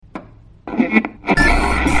Welcome to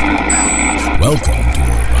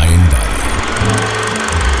Orion Valley.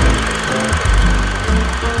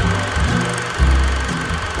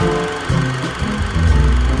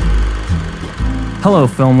 Hello,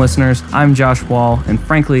 film listeners. I'm Josh Wall, and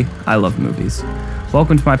frankly, I love movies.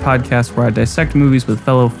 Welcome to my podcast where I dissect movies with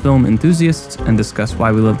fellow film enthusiasts and discuss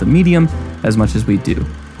why we love the medium as much as we do.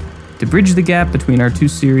 To bridge the gap between our two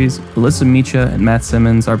series, Alyssa Micha and Matt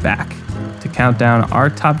Simmons are back to count down our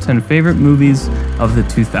top 10 favorite movies of the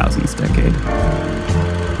 2000s decade.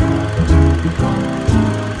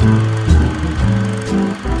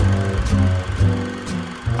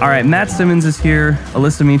 All right, Matt Simmons is here.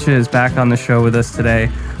 Alyssa Micha is back on the show with us today.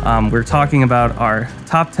 We're talking about our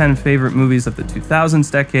top 10 favorite movies of the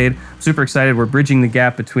 2000s decade. Super excited. We're bridging the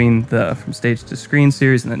gap between the From Stage to Screen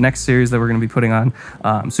series and the next series that we're going to be putting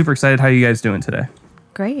on. Super excited. How are you guys doing today?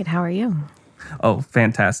 Great. How are you? Oh,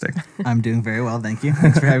 fantastic. I'm doing very well, thank you.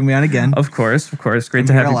 Thanks for having me on again. Of course. Great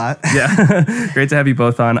to I'm have here you. a lot. Yeah, great to have you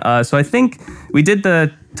both on. So I think we did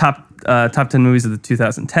the top 10 movies of the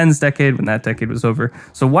 2010s decade when that decade was over.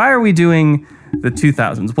 So why are we doing the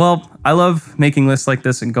 2000s? Well, I love making lists like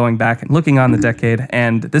this and going back and looking on the decade.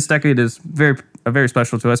 And this decade is very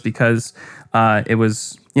special to us because it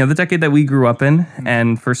was the decade that we grew up in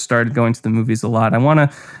and first started going to the movies a lot. I want to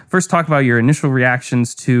first talk about your initial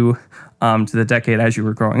reactions to the decade as you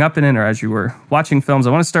were growing up in it or as you were watching films.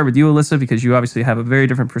 I want to start with you, Alyssa, because you obviously have a very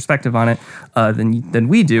different perspective on it than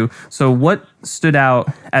we do. So what stood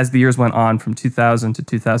out as the years went on from 2000 to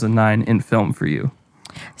 2009 in film for you?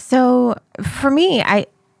 So for me, I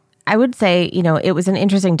would say, it was an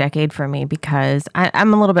interesting decade for me because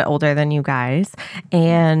I'm a little bit older than you guys.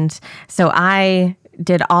 And so I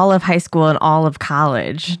did all of high school and all of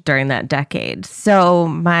college during that decade. So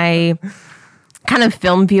my kind of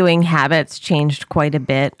film viewing habits changed quite a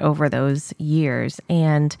bit over those years.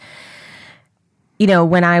 And,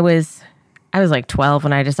 when I was like 12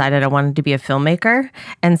 when I decided I wanted to be a filmmaker.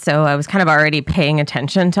 And so I was kind of already paying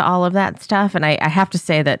attention to all of that stuff. And I have to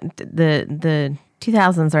say that the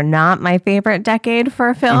 2000s are not my favorite decade for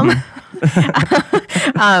a film.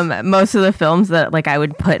 Most of the films that I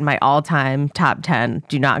would put in my all-time top 10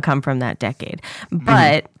 do not come from that decade.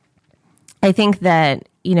 But I think that,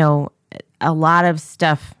 a lot of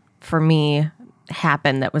stuff for me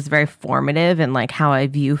happened that was very formative in how I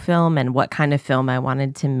view film and what kind of film I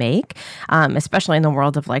wanted to make, especially in the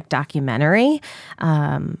world of documentary.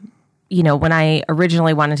 When I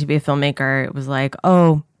originally wanted to be a filmmaker, it was I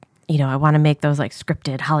want to make those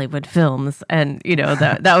scripted Hollywood films. And,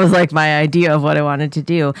 that was my idea of what I wanted to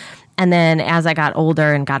do. And then as I got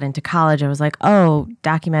older and got into college, I was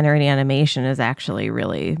documentary animation is actually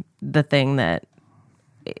really the thing that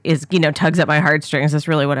is, tugs at my heartstrings. That's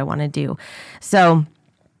really what I want to do. So,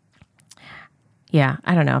 yeah,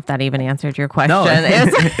 I don't know if that even answered your question. No,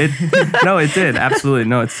 it did. Absolutely.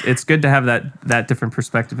 No, it's good to have that different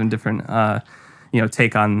perspective and different,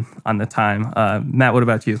 take on the time. Matt, what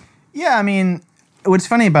about you? Yeah, I mean, what's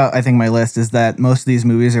funny about, I think, my list is that most of these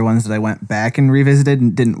movies are ones that I went back and revisited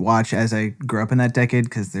and didn't watch as I grew up in that decade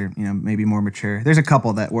because they're, maybe more mature. There's a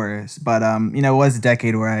couple that were, but, it was a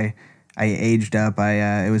decade where I aged up.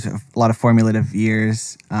 It was a lot of formative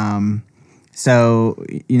years. So,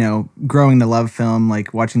 growing to love film,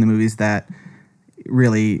 watching the movies that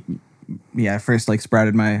really, first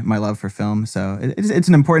sprouted my love for film. So it's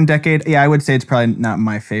an important decade. Yeah, I would say it's probably not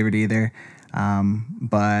my favorite either.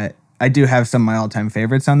 But I do have some of my all-time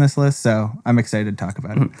favorites on this list, so I'm excited to talk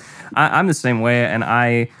about it. I'm the same way, and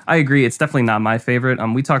I agree. It's definitely not my favorite.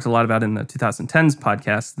 We talked a lot about in the 2010s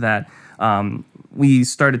podcast that we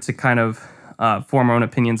started to kind of form our own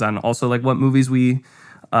opinions on also what movies we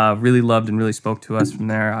really loved and really spoke to us from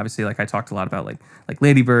there. Obviously, I talked a lot about like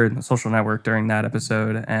Lady Bird and The Social Network during that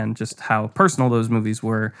episode and just how personal those movies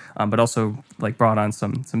were, but also brought on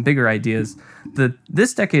some bigger ideas.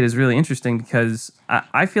 This decade is really interesting because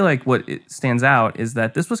I feel like what it stands out is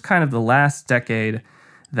that this was kind of the last decade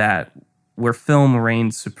where film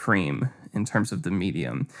reigned supreme in terms of the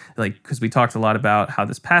medium. Because we talked a lot about how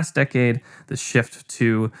this past decade, the shift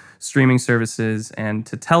to streaming services and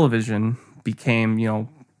to television became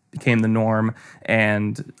the norm,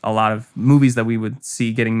 and a lot of movies that we would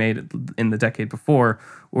see getting made in the decade before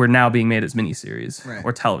were now being made as miniseries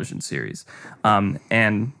or television series.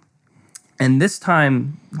 And this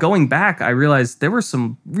time, going back, I realized there were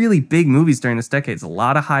some really big movies during this decade. It's a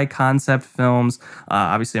lot of high concept films.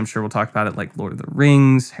 Obviously, I'm sure we'll talk about it, like Lord of the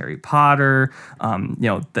Rings, Harry Potter.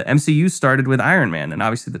 The MCU started with Iron Man, and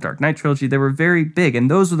obviously the Dark Knight trilogy. They were very big, and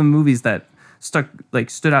those were the movies that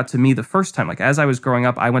stood out to me the first time. Like as I was growing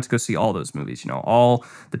up, I went to go see all those movies, all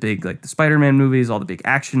the big, like the Spider-Man movies, all the big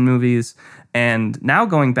action movies. And now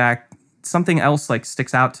going back, something else like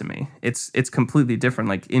sticks out to me. It's completely different.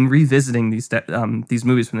 Like in revisiting these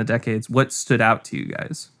movies from the decades, what stood out to you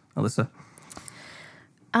guys, Alyssa?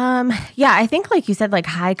 Yeah, I think like you said, like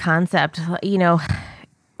high concept,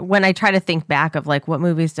 when I try to think back of like what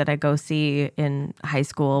movies did I go see in high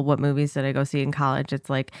school, what movies did I go see in college, it's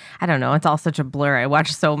like, I don't know, it's all such a blur. I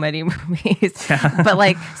watch so many movies. Yeah. But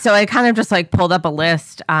like, so I kind of just like pulled up a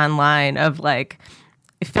list online of like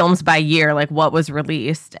films by year, like what was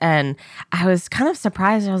released. And I was kind of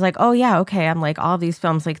surprised. I was like, oh yeah, okay. I'm like all these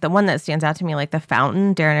films, like the one that stands out to me, like The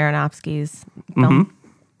Fountain, Darren Aronofsky's film.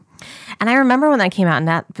 Mm-hmm. And I remember when that came out and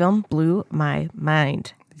that film blew my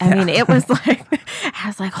mind. I mean, it was like, I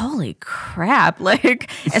was like, holy crap. Like,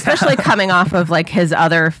 especially coming off of like his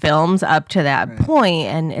other films up to that point.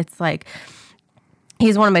 And it's like,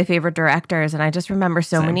 he's one of my favorite directors. And I just remember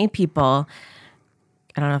so many people,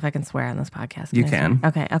 I don't know if I can swear on this podcast. You can.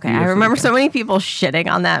 Okay. I remember so many people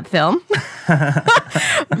shitting on that film.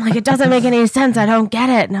 I'm like, it doesn't make any sense. I don't get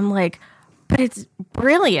it. And I'm like, but it's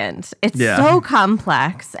brilliant. It's so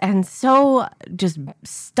complex and so just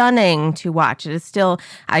stunning to watch. It is still,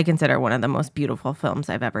 I consider, one of the most beautiful films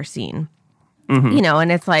I've ever seen. Mm-hmm.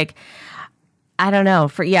 And it's like, I don't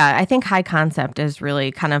know. I think high concept is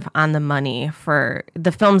really kind of on the money for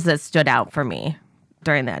the films that stood out for me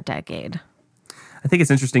during that decade. I think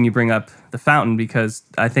it's interesting you bring up The Fountain because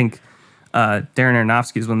I think Darren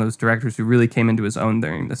Aronofsky is one of those directors who really came into his own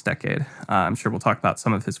during this decade. I'm sure we'll talk about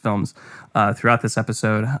some of his films throughout this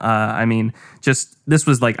episode. I mean, just this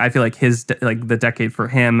was like, I feel like the decade for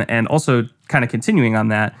him, and also kind of continuing on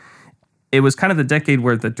that, it was kind of the decade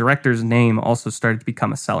where the director's name also started to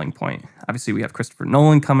become a selling point. Obviously, we have Christopher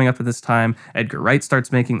Nolan coming up at this time. Edgar Wright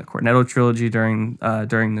starts making the Cornetto trilogy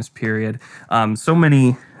during this period. So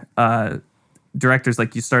many directors,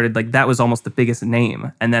 like you started, like that was almost the biggest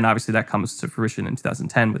name, and then obviously that comes to fruition in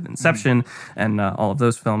 2010 with Inception and all of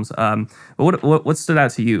those films. But what stood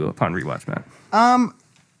out to you upon rewatch, Matt?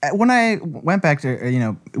 When I went back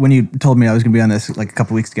to, when you told me I was going to be on this like a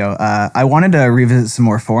couple weeks ago, I wanted to revisit some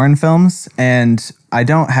more foreign films, and I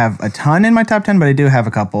don't have a ton in my top 10, but I do have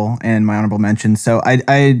a couple in my honorable mentions. So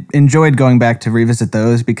I enjoyed going back to revisit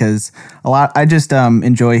those because I just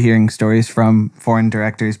enjoy hearing stories from foreign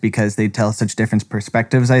directors because they tell such different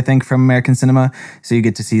perspectives, I think, from American cinema. So you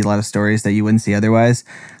get to see a lot of stories that you wouldn't see otherwise.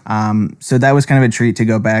 So that was kind of a treat to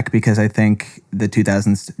go back because I think the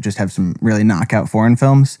 2000s just have some really knockout foreign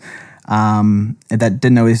films. That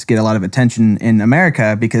didn't always get a lot of attention in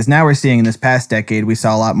America because now we're seeing in this past decade, we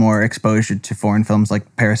saw a lot more exposure to foreign films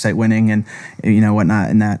like Parasite winning and, whatnot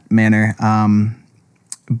in that manner.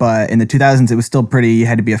 But in the 2000s, it was still you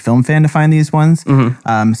had to be a film fan to find these ones.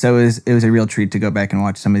 Mm-hmm. So it was a real treat to go back and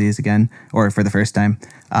watch some of these again, or for the first time.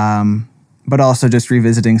 But also just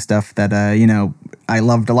revisiting stuff that, I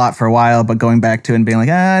loved a lot for a while, but going back to it and being like,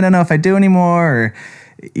 I don't know if I do anymore,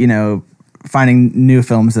 or, finding new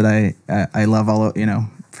films that I love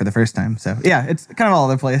for the first time. So yeah, it's kind of all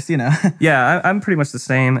over the place, Yeah, I'm pretty much the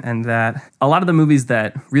same, and that a lot of the movies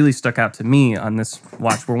that really stuck out to me on this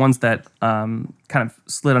watch were ones that kind of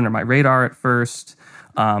slid under my radar at first,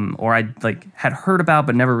 or I had heard about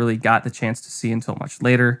but never really got the chance to see until much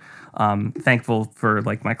later. Thankful for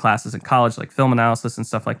my classes in college, like film analysis and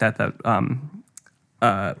stuff like that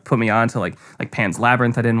put me on to like Pan's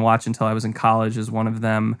Labyrinth. I didn't watch until I was in college is one of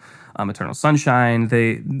them. Eternal Sunshine.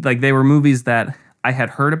 They were movies that I had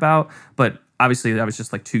heard about, but obviously I was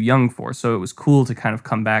just too young for. So it was cool to kind of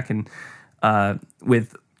come back and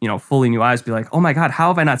with fully new eyes, be like, oh my God, how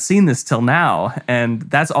have I not seen this till now? And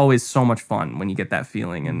that's always so much fun when you get that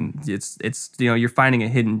feeling. And it's you're finding a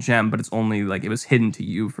hidden gem, but it's only it was hidden to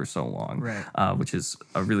you for so long, right? Which is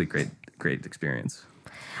a really great experience.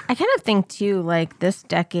 I kind of think too, this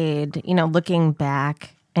decade, looking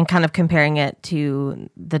back and kind of comparing it to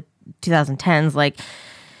the 2010s,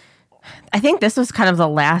 I think this was kind of the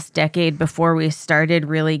last decade before we started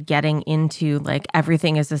really getting into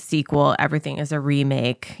everything is a sequel, everything is a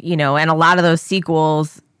remake, and a lot of those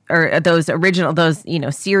sequels or those original,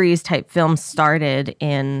 series type films started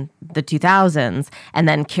in the 2000s and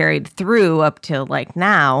then carried through up till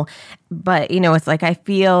now. But, it's I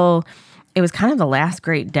feel it was kind of the last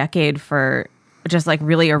great decade for just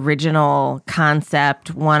really original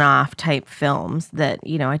concept one-off type films that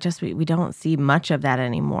we don't see much of that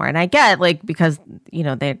anymore. And I get because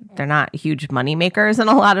they're not huge money makers in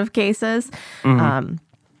a lot of cases. Mm-hmm.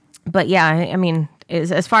 But yeah, I mean,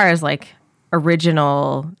 as far as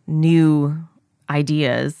original new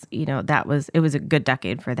ideas, it was a good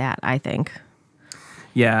decade for that, I think.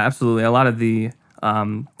 Yeah, absolutely. A lot of the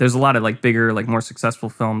there's a lot of like bigger, like more successful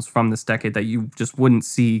films from this decade that you just wouldn't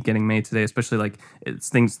see getting made today, especially like it's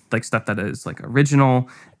things like stuff that is like original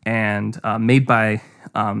and made by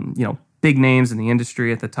big names in the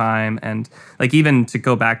industry at the time. And like even to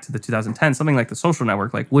go back to the 2010, something like The Social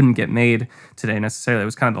Network like wouldn't get made today necessarily. It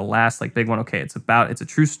was kind of the last like big one. Okay, it's a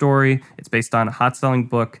true story. It's based on a hot selling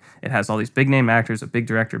book. It has all these big name actors, a big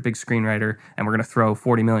director, big screenwriter, and we're going to throw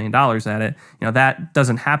 $40 million at it. That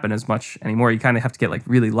doesn't happen as much anymore. You kind of have to get like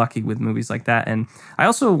really lucky with movies like that. And I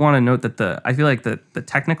also want to note that I feel like the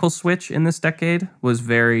technical switch in this decade was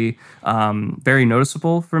very, very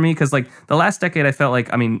noticeable for me. Cause like the last decade, I felt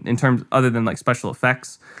like, in terms, other than like special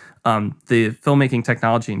effects, the filmmaking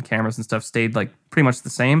technology and cameras and stuff stayed like pretty much the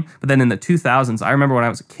same. But then in the 2000s, I remember when I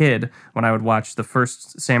was a kid, when I would watch the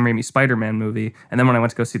first Sam Raimi Spider-Man movie, and then when I went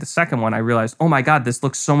to go see the second one, I realized, oh my God, this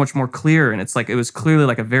looks so much more clear. And it's like, it was clearly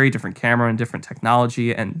like a very different camera and different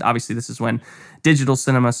technology. And obviously this is when digital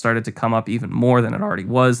cinema started to come up even more than it already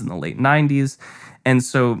was in the late 90s. And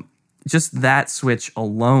so just that switch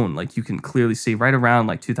alone, like you can clearly see right around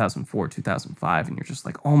like 2004, 2005, and you're just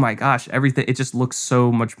like, oh my gosh, everything, it just looks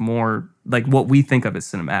so much more like what we think of as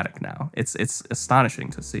cinematic now. It's astonishing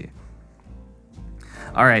to see.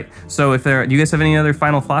 All right, so do you guys have any other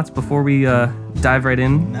final thoughts before we dive right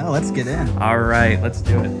in? No, let's get in. All right, let's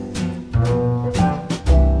do it.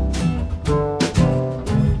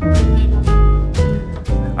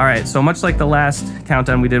 All right, so much like the last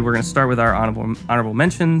countdown we did, we're going to start with our honorable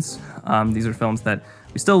mentions. These are films that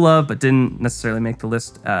we still love but didn't necessarily make the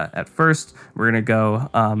list at first. We're going to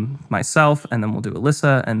go myself, and then we'll do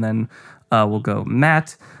Alyssa, and then we'll go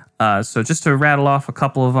Matt. So just to rattle off a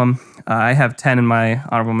couple of them, I have 10 in my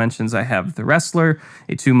honorable mentions. I have The Wrestler,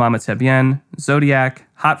 Et tu, Mama, T'es bien, Zodiac,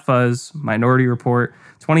 Hot Fuzz, Minority Report,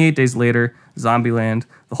 28 Days Later, Zombieland,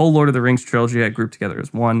 the whole Lord of the Rings trilogy I grouped together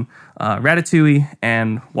as one, Ratatouille,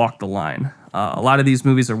 and Walk the Line. A lot of these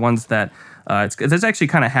movies are ones that there's actually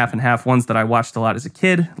kind of half and half. Ones that I watched a lot as a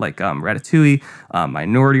kid, like Ratatouille,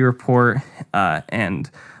 Minority Report,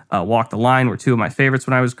 and Walk the Line were two of my favorites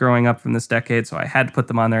when I was growing up from this decade, so I had to put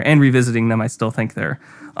them on there. And revisiting them, I still think they're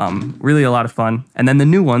really a lot of fun. And then the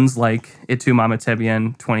new ones, like Et tu, Mama, T'es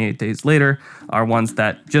bien, 28 Days Later, are ones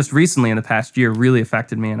that just recently in the past year really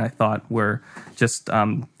affected me and I thought were just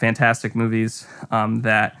fantastic movies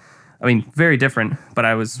that, very different, but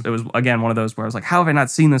it was again one of those where I was like, how have I not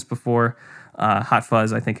seen this before? Hot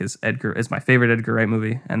Fuzz, I think, is my favorite Edgar Wright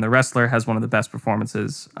movie, and The Wrestler has one of the best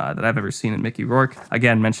performances that I've ever seen in Mickey Rourke.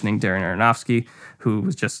 Again, mentioning Darren Aronofsky, who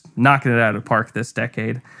was just knocking it out of the park this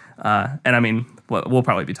decade. And we'll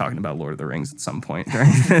probably be talking about Lord of the Rings at some point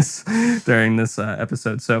during this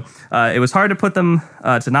episode. So it was hard to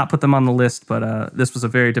not put them on the list, but this was a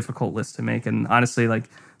very difficult list to make. And honestly, like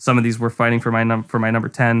some of these were fighting for my number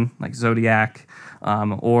 10, like Zodiac,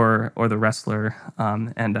 or The Wrestler,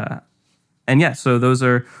 and yeah. So those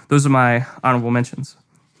are my honorable mentions.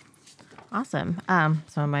 Awesome.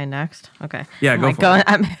 So am I next? Okay. Yeah, go for it.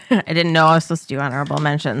 I didn't know I was supposed to do honorable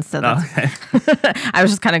mentions, so that's, okay. I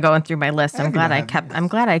was just kind of going through my list. I'm glad I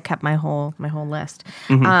kept my whole list.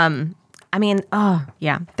 Mm-hmm.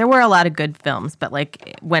 There were a lot of good films, but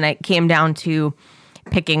like when it came down to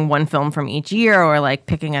picking one film from each year or like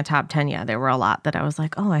picking a top 10, there were a lot that I was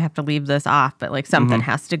like, oh, I have to leave this off, but like something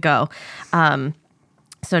has to go.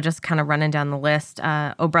 So just kind of running down the list.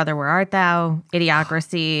 Oh Brother, Where Art Thou?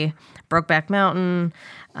 Idiocracy, Brokeback Mountain,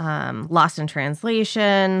 Lost in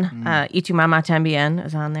Translation, Et tu, Mama, T'es bien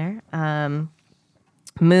is on there.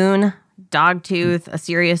 Moon, Dogtooth, A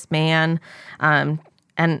Serious Man,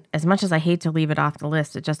 and as much as I hate to leave it off the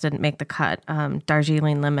list, it just didn't make the cut.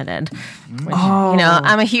 Darjeeling Limited, which,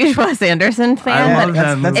 I'm a huge Wes Anderson fan. I love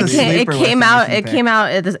that movie. It came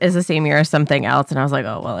out as the same year as something else, and I was like,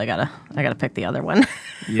 oh well, I gotta pick the other one.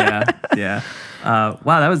 Yeah. Wow,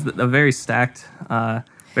 that was a very stacked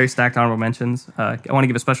honorable mentions. I want to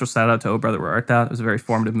give a special shout out to Oh Brother, Where Art Thou? It was a very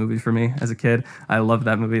formative movie for me as a kid. I love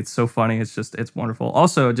that movie. It's so funny. It's wonderful.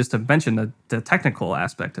 Also, just to mention the technical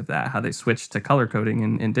aspect of that, how they switched to color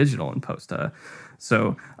coding in digital and post. It's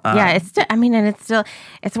one of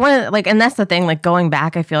and that's the thing. Like going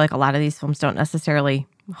back, I feel like a lot of these films don't necessarily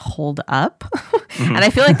hold up, and I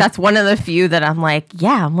feel like that's one of the few that I'm like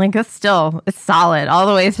it's solid all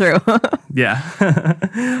the way through. Yeah,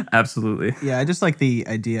 absolutely. Yeah, I just like the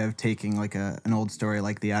idea of taking like an old story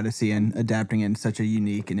like the Odyssey and adapting it in such a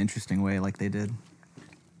unique and interesting way like they did.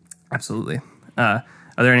 Absolutely. Are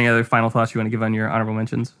there any other final thoughts you want to give on your honorable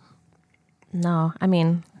mentions? No,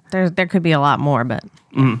 there could be a lot more, but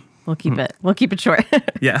We'll keep it short.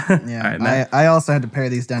 Yeah. Yeah, All right, Matt. I also had to pare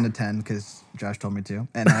these down to 10 because Josh told me to,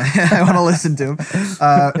 and I want to listen to him.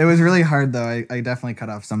 It was really hard, though. I definitely cut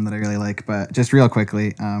off some that I really like, but just real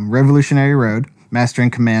quickly, Revolutionary Road, Master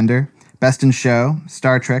and Commander, Best in Show,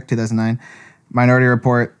 Star Trek 2009, Minority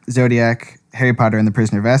Report, Zodiac, Harry Potter and the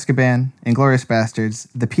Prisoner of Azkaban, Inglourious Bastards,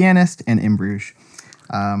 The Pianist, and In Bruges.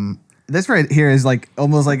 This right here is like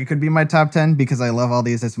almost like it could be my top 10 because I love all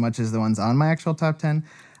these as much as the ones on my actual top 10.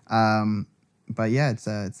 But yeah, it's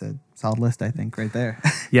a solid list, I think, right there.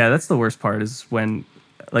 Yeah, that's the worst part is when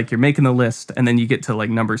like you're making the list and then you get to like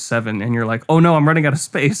number 7 and you're like, oh no, I'm running out of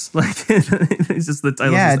space. Like it's just the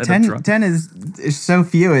title. Yeah, 10 is so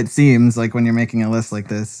few, it seems, like when you're making a list like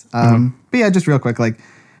this. But yeah, just real quick, like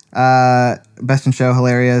Best in Show,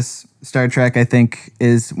 hilarious. Star Trek, I think,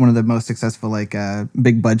 is one of the most successful like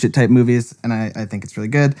big budget type movies, and I think it's really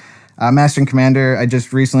good. Master and Commander, I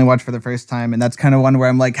just recently watched for the first time, and that's kind of one where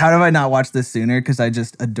I'm like, how did I not watch this sooner? Because I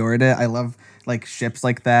just adored it. I love like ships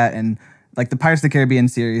like that, and like the Pirates of the Caribbean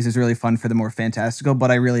series is really fun for the more fantastical, but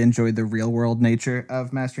I really enjoyed the real world nature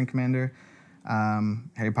of Master and Commander.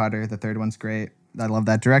 Harry Potter, the third one's great. I love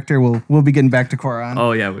that director. We'll be getting back to Koran.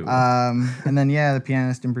 Oh yeah, we will. And then yeah, The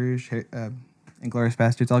Pianist, In Bruges, Inglourious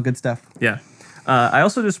Bastards, all good stuff. Yeah. I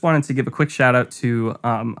also just wanted to give a quick shout out to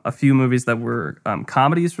a few movies that were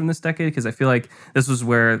comedies from this decade, because I feel like this was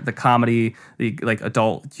where the comedy, the like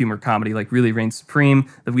adult humor comedy, like really reigned supreme.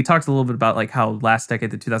 That we talked a little bit about like how last decade,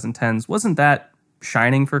 the 2010s, wasn't that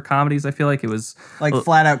shining for comedies. I feel like it was like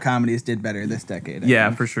flat out comedies did better this decade. I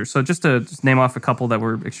think. For sure. So just to name off a couple that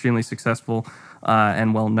were extremely successful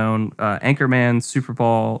and well known: Anchorman,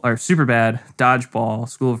 Superbad, Dodgeball,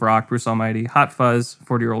 School of Rock, Bruce Almighty, Hot Fuzz,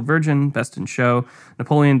 40-Year-Old Virgin, Best in Show,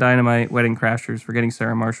 Napoleon Dynamite, Wedding Crashers, Forgetting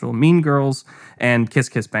Sarah Marshall, Mean Girls, and Kiss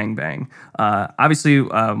Kiss Bang Bang. Obviously,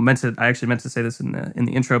 I actually meant to say this in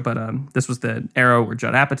the intro, but this was the era where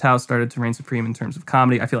Judd Apatow started to reign supreme in terms of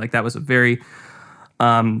comedy. I feel like that was a very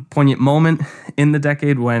poignant moment in the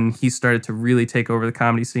decade when he started to really take over the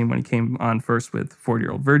comedy scene when he came on first with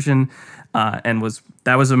 40-Year-Old Virgin, and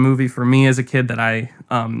that was a movie for me as a kid that I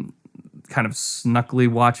kind of snuckily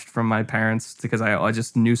watched from my parents because I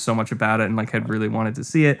just knew so much about it and like had really wanted to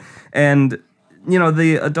see it. And you know,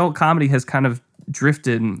 the adult comedy has kind of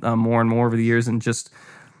drifted more and more over the years, and just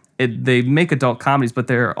they make adult comedies, but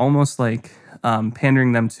they're almost like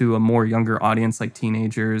pandering them to a more younger audience, like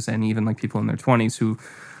teenagers and even like people in their 20s who,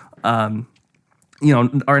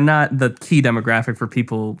 are not the key demographic for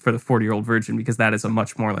people for the 40-Year-Old Virgin, because that is a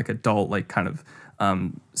much more like adult, like kind of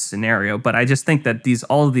scenario. But I just think that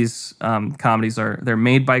all of these comedies they're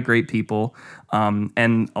made by great people,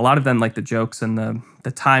 and a lot of them, like the jokes and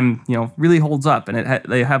the time, really holds up, and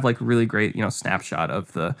they have like really great, snapshot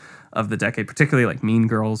of the decade, particularly like Mean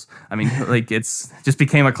Girls. I mean, like it's just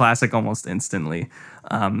became a classic almost instantly.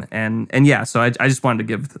 And yeah, so I just wanted to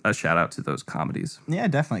give a shout out to those comedies. Yeah,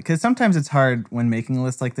 definitely. Because sometimes it's hard when making a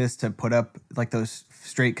list like this to put up like those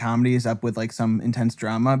straight comedies up with like some intense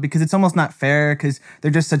drama, because it's almost not fair because they're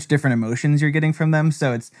just such different emotions you're getting from them.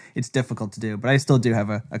 So it's difficult to do. But I still do have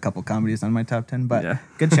a couple comedies on my top 10. But yeah.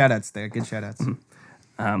 Good shout outs there. Good shout outs.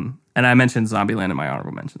 And I mentioned Zombieland in my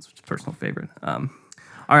honorable mentions, which is a personal favorite.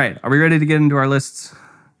 All right, are we ready to get into our lists?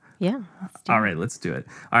 Yeah. All right, let's do it.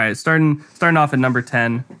 All right, starting off at number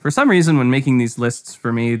 10. For some reason, when making these lists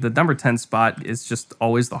for me, the number 10 spot is just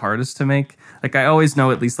always the hardest to make. Like I always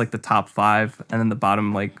know at least like the top 5, and then the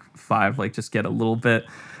bottom like 5 like just get a little bit.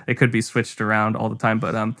 It could be switched around all the time,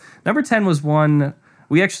 but number 10 was one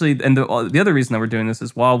we actually, and the other reason that we're doing this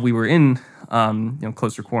is while we were in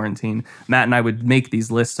closer quarantine, Matt and I would make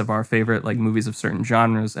these lists of our favorite like movies of certain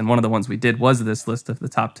genres, and one of the ones we did was this list of the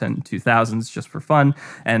top 10 2000s just for fun.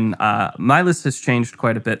 And my list has changed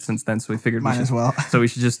quite a bit since then, so we figured Mine as well. So we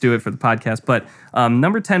should just do it for the podcast. But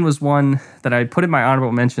number 10 was one that I put in my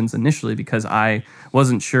honorable mentions initially because I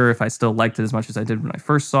wasn't sure if I still liked it as much as I did when I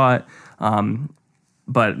first saw it.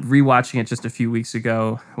 But rewatching it just a few weeks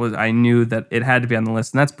ago, I knew that it had to be on the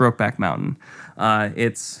list, and that's Brokeback Mountain.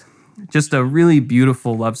 It's just a really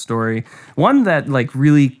beautiful love story, one that like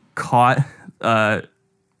really caught the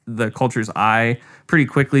culture's eye pretty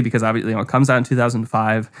quickly because obviously it comes out in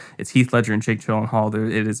 2005. It's Heath Ledger and Jake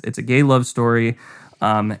Gyllenhaal. It's a gay love story,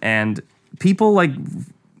 and people like.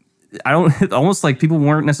 Almost like people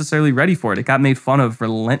weren't necessarily ready for it. It got made fun of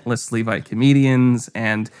relentlessly by comedians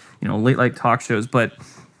and, late night talk shows, but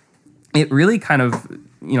it really kind of,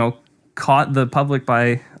 caught the public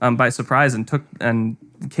by surprise and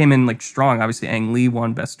came in like strong. Obviously, Ang Lee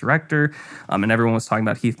won Best Director, and everyone was talking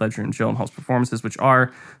about Heath Ledger and Gyllenhaal's performances, which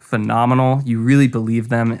are phenomenal. You really believe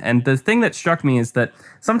them. And the thing that struck me is that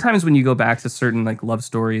sometimes when you go back to certain like love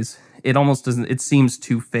stories, it almost doesn't. It seems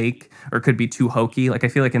too fake or could be too hokey. Like I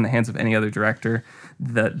feel like in the hands of any other director,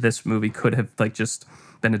 this movie could have like just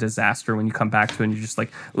been a disaster when you come back to it and you're just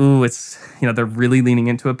like, ooh, it's, they're really leaning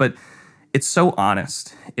into it. But it's so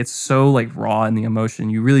honest. It's so like raw in the emotion.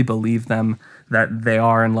 You really believe them that they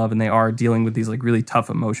are in love and they are dealing with these like really tough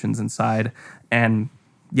emotions inside. And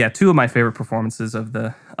yeah, two of my favorite performances of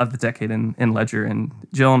the decade in Ledger and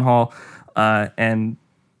Gyllenhaal. And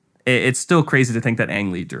it's still crazy to think that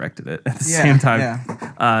Ang Lee directed it at the same time.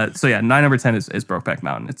 Yeah. So yeah, 9/10 is Brokeback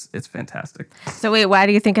Mountain. It's fantastic. So wait, why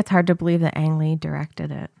do you think it's hard to believe that Ang Lee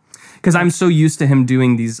directed it? Because I'm so used to him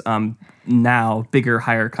doing these now bigger,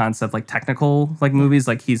 higher concept, like technical like movies.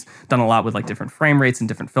 Like he's done a lot with like different frame rates and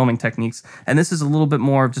different filming techniques. And this is a little bit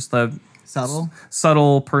more of just the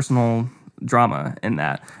subtle personal drama in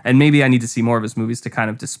that. And maybe I need to see more of his movies to kind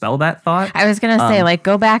of dispel that thought. I was gonna say, like,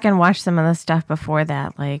 go back and watch some of the stuff before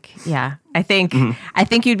that. Like, yeah, I think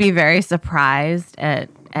you'd be very surprised at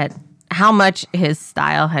how much his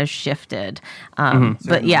style has shifted.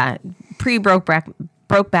 But yeah,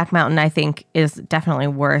 Brokeback Mountain, I think, is definitely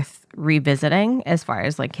worth revisiting as far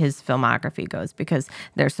as like his filmography goes, because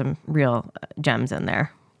there's some real gems in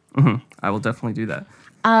there. I will definitely do that.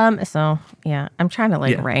 So yeah, I'm trying to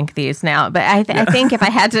rank these now, but I think if I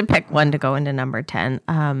had to pick one to go into number 10,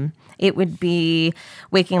 it would be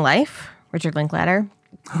Waking Life, Richard Linklater.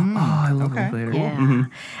 Oh, I love Linklater.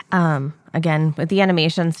 Yeah. Again, with the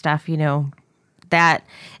animation stuff, that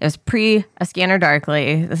it was pre A Scanner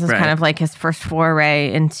Darkly. This is kind of like his first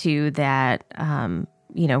foray into that,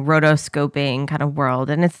 rotoscoping kind of world.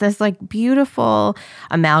 And it's this like beautiful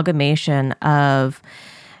amalgamation of,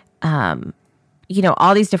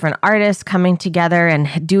 all these different artists coming together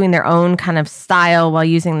and doing their own kind of style while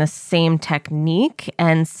using the same technique.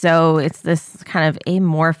 And so it's this kind of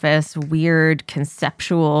amorphous, weird,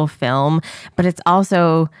 conceptual film, but it's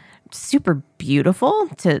also super beautiful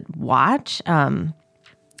to watch.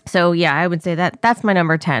 So yeah, I would say that's my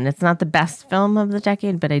number 10. It's not the best film of the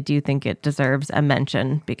decade, but I do think it deserves a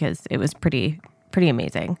mention because it was pretty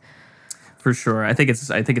amazing. For sure. I think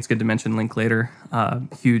it's good to mention Linklater.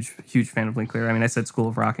 Huge fan of Linklater. I mean, I said School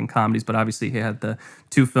of Rock and comedies, but obviously he had the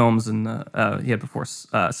two films and he had Before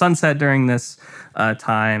Sunset during this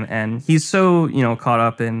time. And he's so, caught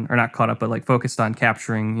up in, or not caught up, but like focused on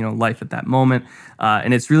capturing, life at that moment.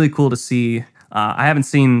 And it's really cool to see. I haven't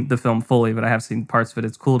seen the film fully, but I have seen parts of it.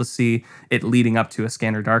 It's cool to see it leading up to A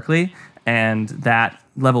Scanner Darkly. And that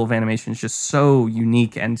level of animation is just so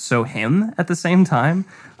unique and so him at the same time.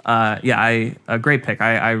 A great pick.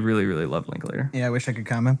 I really, really love Linklater. Yeah, I wish I could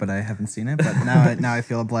comment, but I haven't seen it. But now I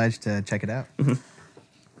feel obliged to check it out.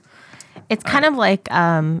 It's kind of like,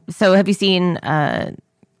 so have you seen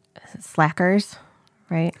Slackers,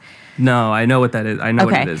 right? No, I know what that is. I know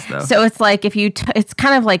what it is, though. So it's like it's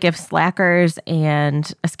kind of like if Slackers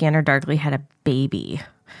and A Scanner Darkly had a baby.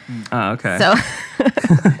 Oh, okay. So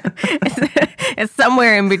it's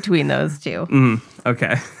somewhere in between those two.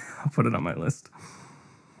 Okay. I'll put it on my list.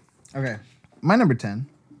 Okay. My number 10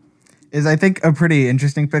 is, I think, a pretty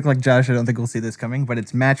interesting pick. Like Josh, I don't think we'll see this coming, but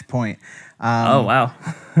it's Match Point. Oh, wow.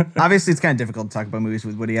 Obviously, it's kind of difficult to talk about movies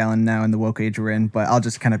with Woody Allen now in the woke age we're in, but I'll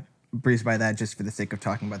just kind of breeze by that just for the sake of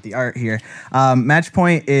talking about the art here. Match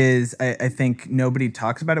Point is, I think, nobody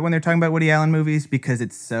talks about it when they're talking about Woody Allen movies because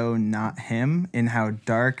it's so not him in how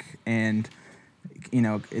dark and,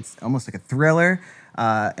 it's almost like a thriller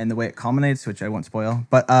and the way it culminates, which I won't spoil.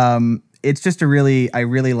 But it's just I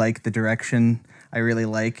really like the direction. I really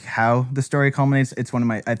like how the story culminates. It's one of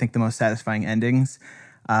my, I think, the most satisfying endings.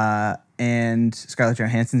 And Scarlett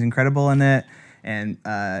Johansson's incredible in it. And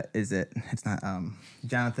it's not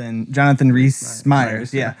Jonathan Rhys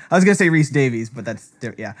Meyers. Yeah. I was going to say Rhys Davies, but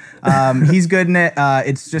he's good in it.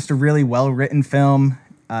 It's just a really well-written film.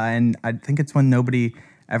 And I think it's one nobody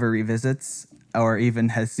ever revisits or even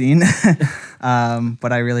has seen.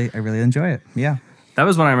 But I really enjoy it. Yeah. That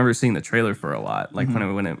was when I remember seeing the trailer for a lot. Like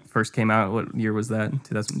when it first came out. What year was that?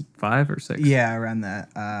 2005 or 6? Yeah, around that.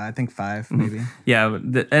 I think 5 maybe. Yeah,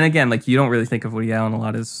 and again, like you don't really think of Woody Allen a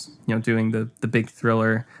lot as doing the big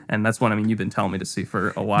thriller, and that's one you've been telling me to see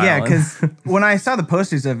for a while. Yeah, because when I saw the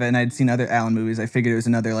posters of it and I'd seen other Allen movies, I figured it was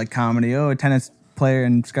another like comedy. Oh, a tennis player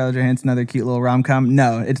and Scarlett Johansson, another cute little rom-com.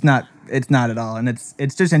 No, it's not. It's not at all, and it's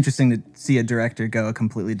just interesting to see a director go a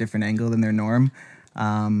completely different angle than their norm.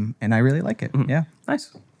 And I really like it. Yeah.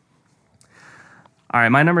 Nice. All right,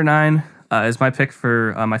 my number 9. is my pick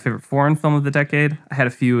for my favorite foreign film of the decade. I had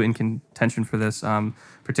a few in contention for this.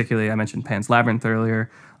 Particularly, I mentioned Pan's Labyrinth earlier,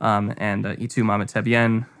 and Y Tu Mamma Te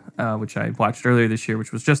Bien, which I watched earlier this year,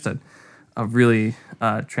 which was just a really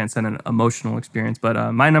transcendent emotional experience.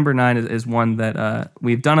 But my number 9 is one that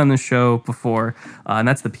we've done on this show before, and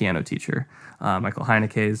that's The Piano Teacher. Michael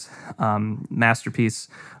Haneke's masterpiece,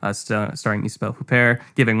 starring Isabelle Huppert,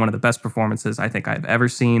 giving one of the best performances I think I've ever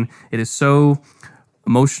seen. It is so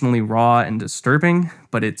emotionally raw and disturbing,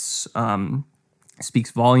 but it's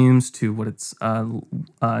speaks volumes to what it's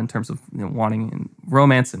in terms of wanting in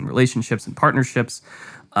romance and relationships and partnerships.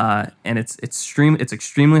 And it's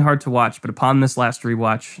extremely hard to watch. But upon this last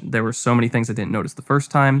rewatch, there were so many things I didn't notice the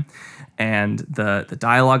first time, and the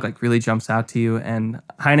dialogue like really jumps out to you. And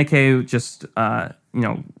Haneke just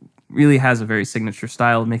really has a very signature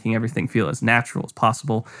style of making everything feel as natural as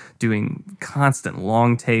possible, doing constant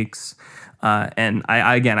long takes. And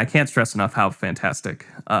I can't stress enough how fantastic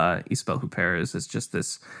Isabelle Huppert is. It's just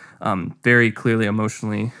this very clearly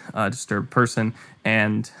emotionally disturbed person,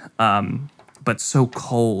 and but so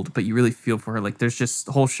cold, but you really feel for her. Like there's just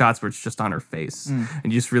whole shots where it's just on her face, and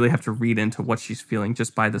you just really have to read into what she's feeling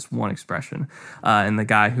just by this one expression. And the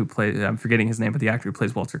guy who plays, I'm forgetting his name, but the actor who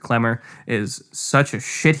plays Walter Klemmer is such a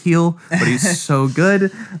shitheel, but he's so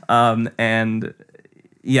good. And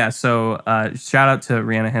yeah, so shout out to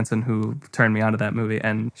Rihanna Hansen who turned me onto that movie,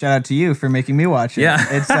 and shout out to you for making me watch it. Yeah,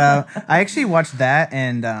 it's I actually watched that,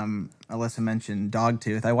 and Alyssa mentioned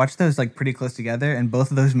Dogtooth. I watched those like pretty close together, and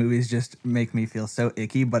both of those movies just make me feel so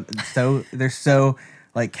icky, but they're so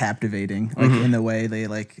like captivating, like in the way they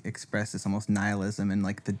like express this almost nihilism and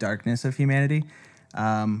like the darkness of humanity.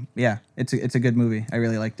 Yeah, it's a good movie. I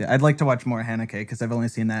really liked it. I'd like to watch more Haneke because I've only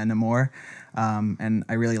seen that in Amour, and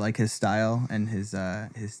I really like his style and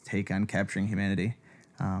his take on capturing humanity.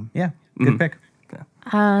 Yeah, good pick.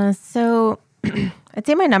 So I'd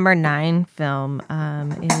say my number 9 film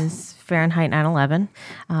is Fahrenheit 9/11,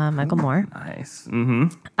 Michael Moore. Nice.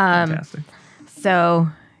 Fantastic. So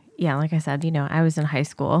yeah, like I said, I was in high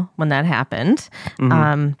school when that happened. So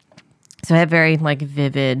I have very like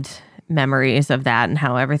vivid memories of that and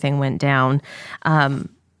how everything went down.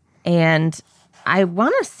 And I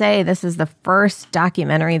want to say this is the first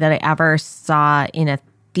documentary that I ever saw in a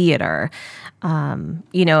theater.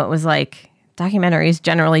 It was like documentaries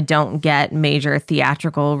generally don't get major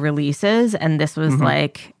theatrical releases, and this was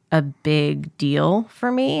like a big deal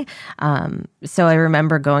for me. So I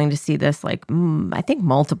remember going to see this like I think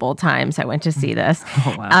multiple times I went to see this.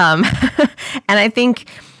 Oh, wow. And I think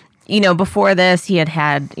before this, he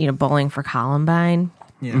had Bowling for Columbine.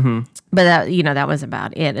 Yeah. But that was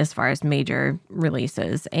about it as far as major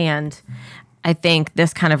releases. And I think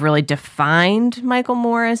this kind of really defined Michael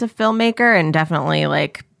Moore as a filmmaker and definitely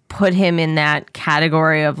like put him in that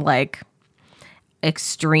category of like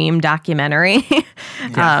extreme documentary.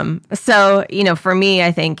 So, for me,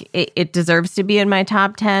 I think it deserves to be in my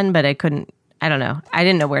top 10, but I don't know. I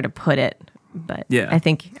didn't know where to put it, but yeah. I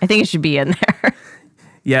think it should be in there.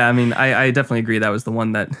 Yeah, I mean, I definitely agree. That was the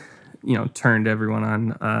one that, turned everyone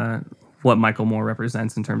on what Michael Moore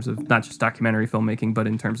represents in terms of not just documentary filmmaking, but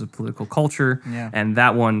in terms of political culture. Yeah. And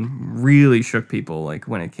that one really shook people like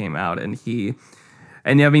when it came out. And he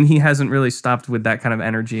hasn't really stopped with that kind of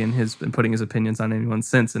energy and putting his opinions on anyone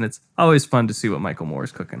since. And it's always fun to see what Michael Moore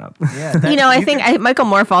is cooking up. Yeah, I think Michael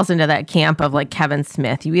Moore falls into that camp of like Kevin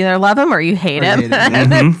Smith. You either love him or you hate him.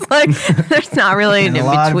 And it's like there's not really an in between.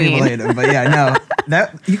 A lot of people hate him, but yeah, no.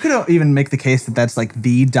 That you could even make the case that that's like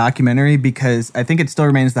the documentary because I think it still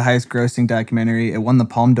remains the highest grossing documentary. It won the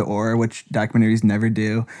Palme d'Or, which documentaries never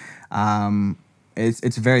do.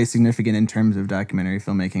 It's very significant in terms of documentary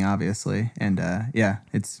filmmaking, obviously. And yeah,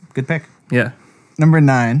 it's a good pick. Yeah. Number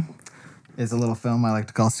 9 is a little film I like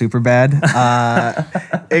to call Superbad.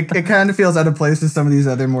 It kind of feels out of place with some of these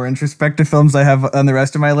other more introspective films I have on the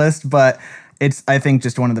rest of my list, but it's, I think,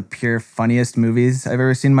 just one of the pure funniest movies I've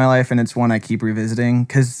ever seen in my life, and it's one I keep revisiting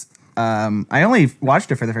because I only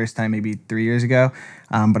watched it for the first time maybe 3 years ago,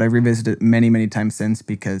 but I've revisited it many, many times since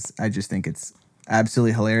because I just think it's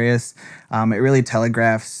absolutely hilarious. It really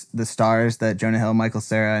telegraphs the stars that Jonah Hill, Michael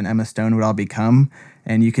Cera, and Emma Stone would all become,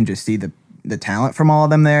 and you can just see the talent from all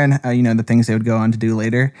of them there and the things they would go on to do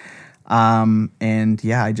later. And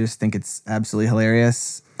yeah, I just think it's absolutely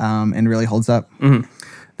hilarious and really holds up. Mm-hmm.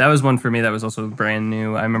 That was one for me that was also brand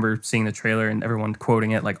new. I remember seeing the trailer and everyone quoting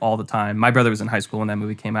it like all the time. My brother was in high school when that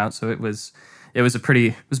movie came out, so it was a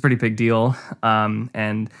pretty big deal.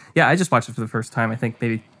 And yeah, I just watched it for the first time, I think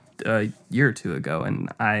maybe a year or two ago, and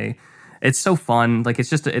it's so fun. Like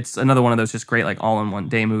it's another one of those just great like all in one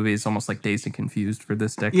day movies, almost like Dazed and Confused for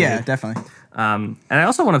this decade. Yeah, definitely. And I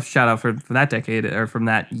also want to shout out for that decade or from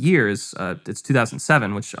that year's. It's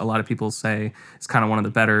 2007, which a lot of people say is kind of one of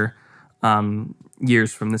the better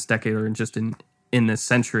years from this decade or just in this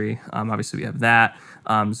century. Obviously, we have that.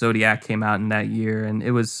 Zodiac came out in that year, and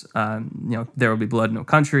it was, There Will Be Blood, No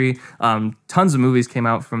Country. Tons of movies came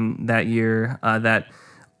out from that year that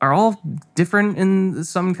are all different in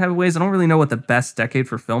some kind of ways. I don't really know what the best decade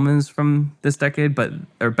for film is from this decade,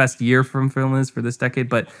 or best year from film is for this decade.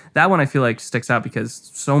 But that one I feel like sticks out because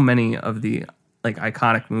so many of the like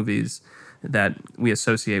iconic movies that we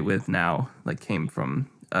associate with now like came from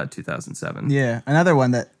 2007. Yeah, another one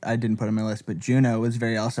that I didn't put on my list, but Juno was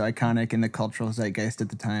very also iconic in the cultural zeitgeist at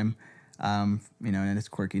the time, and its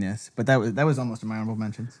quirkiness. But that was almost in my honorable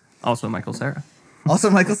mentions. Also Michael Cera. Also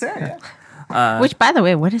Michael Cera, yeah. Which, by the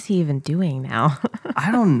way, what is he even doing now?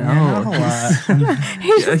 I don't know. Not a whole lot.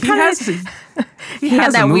 He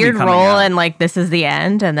had that weird role and like This Is the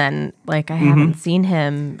End, and then like I haven't seen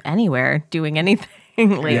him anywhere doing anything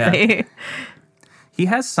lately. Yeah. He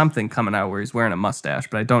has something coming out where he's wearing a mustache,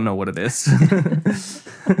 but I don't know what it is.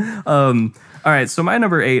 All right, so my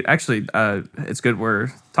number 8, actually, it's good we're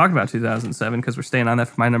talking about 2007 because we're staying on that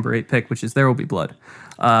for my number 8 pick, which is There Will Be Blood.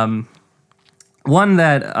 One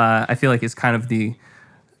that I feel like is kind of the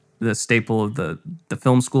staple of the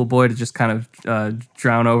film school boy to just kind of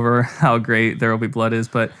drown over how great There Will Be Blood is.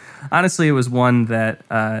 But honestly, it was one that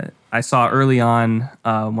I saw early on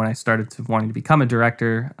when I started to wanting to become a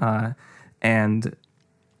director. And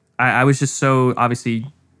I was just so, obviously,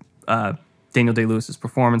 Daniel Day-Lewis's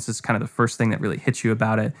performance is kind of the first thing that really hits you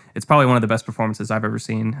about it. It's probably one of the best performances I've ever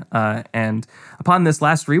seen. And upon this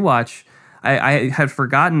last rewatch, I had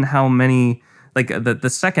forgotten how many... Like the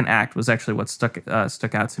second act was actually what stuck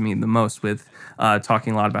out to me the most, with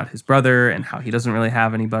talking a lot about his brother and how he doesn't really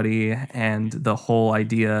have anybody, and the whole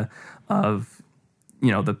idea of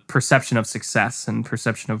the perception of success and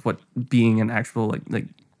perception of what being an actual like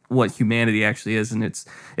what humanity actually is. And it's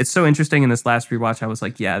so interesting. In this last rewatch, I was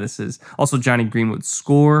like, yeah, this is also Johnny Greenwood's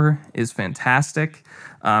score is fantastic.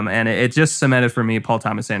 And it just cemented for me Paul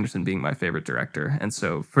Thomas Anderson being my favorite director. And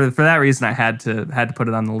so for that reason, I had to put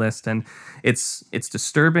it on the list. And it's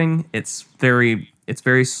disturbing. It's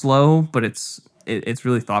very slow, but it's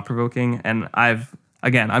really thought provoking. And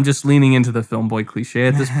I'm just leaning into the film boy cliche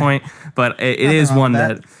at this point, but it is one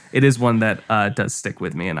that does stick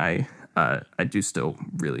with me, and I do still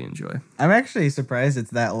really enjoy. I'm actually surprised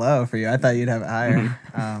it's that low for you. I thought you'd have it higher.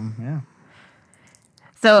 Yeah.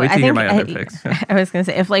 So wait till I you hear think my other picks. I was gonna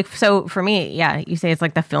say so for me, yeah, you say it's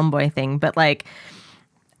like the film boy thing, but like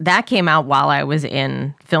that came out while I was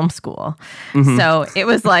in film school. So it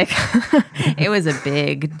was like it was a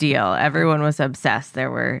big deal. Everyone was obsessed.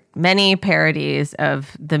 There were many parodies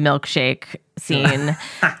of the milkshake scene.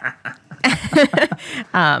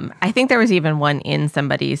 I think there was even one in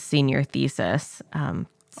somebody's senior thesis.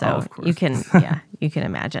 So you can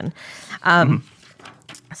imagine.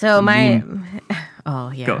 So my oh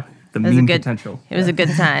yeah, go. The meme potential. It was a good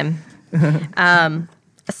time.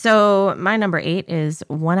 So my number 8 is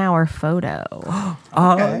 1 Hour Photo.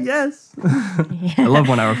 Oh yes, I love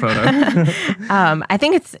 1 Hour Photo. I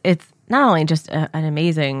think it's not only just an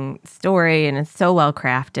amazing story, and it's so well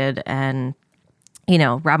crafted, and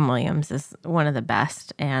Robin Williams is one of the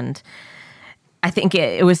best, and I think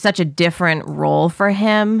it was such a different role for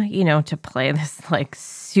him, to play this like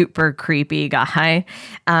super creepy guy,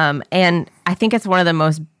 and I think it's one of the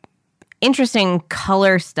most interesting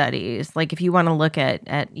color studies. Like if you want to look at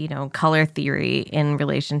color theory in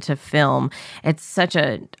relation to film, it's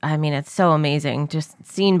so amazing, just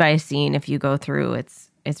scene by scene. If you go through,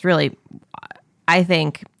 it's really, I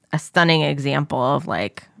think, a stunning example of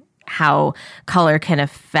like how color can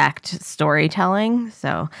affect storytelling.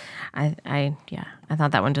 So I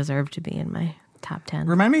thought that one deserved to be in my top 10.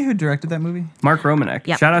 Remind me who directed that movie? Mark Romanek.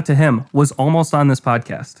 Yep. Shout out to him. Was almost on this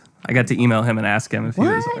podcast. I got to email him and ask him if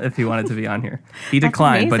he wanted to be on here. He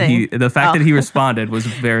declined, but the fact that he responded was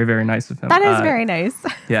very, very nice of him. That is very nice.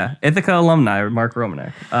 Yeah, Ithaca alumni, Mark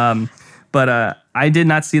Romanek. But I did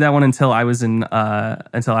not see that one until I was in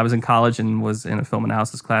college and was in a film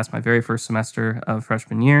analysis class my very first semester of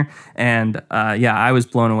freshman year. And I was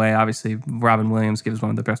blown away. Obviously, Robin Williams gives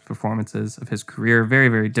one of the best performances of his career. Very,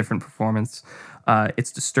 very different performance.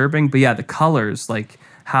 It's disturbing, but yeah, the colors, like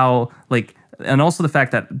how and also the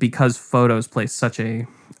fact that because photos play such a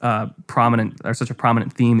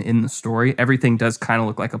prominent theme in the story, everything does kind of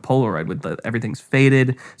look like a Polaroid with everything's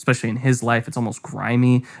faded, especially in his life. It's almost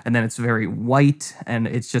grimy, and then it's very white, and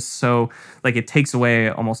it's just so like it takes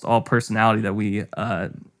away almost all personality that we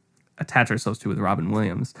attach ourselves to with Robin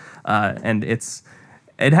Williams, and it's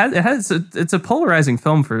a polarizing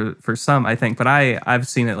film for some, I think, but I've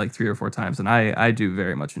seen it like 3 or 4 times, and I do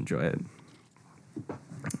very much enjoy it.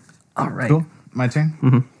 All right, Cool. My turn.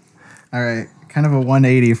 Mm-hmm. All right. Kind of a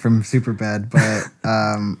 180 from Superbad, but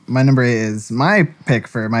my number 8 is my pick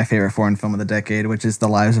for my favorite foreign film of the decade, which is The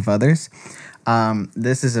Lives of Others.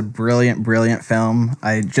 This is a brilliant, brilliant film.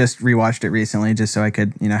 I just rewatched it recently just so I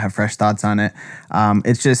could, have fresh thoughts on it.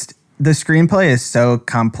 It's just, the screenplay is so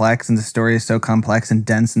complex and the story is so complex and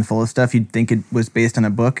dense and full of stuff. You'd think it was based on a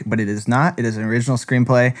book, but it is not. It is an original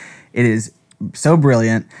screenplay. It is so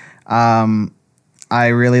brilliant. I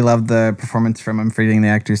really love the performance from, I'm forgetting the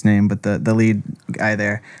actor's name, but the lead guy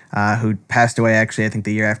there, who passed away actually, I think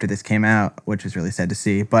the year after this came out, which was really sad to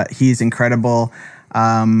see. But he's incredible.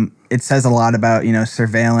 It says a lot about,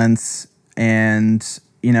 surveillance, and,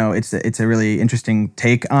 it's a really interesting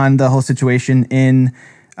take on the whole situation in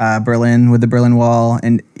Berlin with the Berlin Wall.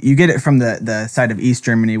 And you get it from the side of East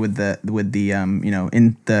Germany with the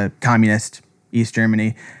in the communist East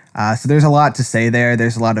Germany. So there's a lot to say there.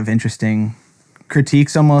 There's a lot of interesting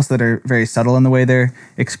critiques almost that are very subtle in the way they're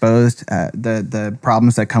exposed, the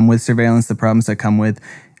problems that come with surveillance, the problems that come with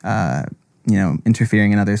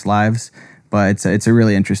interfering in others' lives. But it's a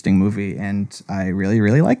really interesting movie, and I really,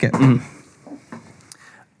 really like it.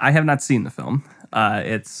 I have not seen the film.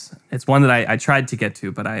 It's one that I tried to get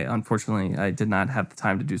to, but unfortunately I did not have the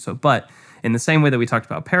time to do so. But in the same way that we talked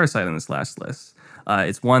about Parasite on this last list,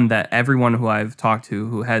 it's one that everyone who I've talked to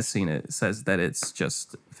who has seen it says that it's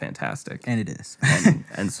just fantastic. And it is.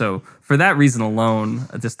 and so for that reason alone,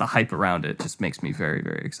 just the hype around it just makes me very,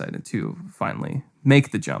 very excited to finally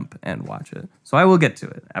make the jump and watch it. So I will get to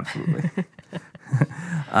it, absolutely.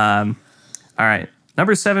 All right.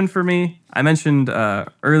 Number 7 for me, I mentioned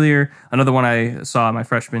earlier, another one I saw my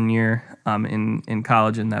freshman year in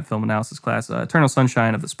college in that film analysis class, Eternal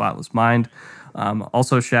Sunshine of the Spotless Mind.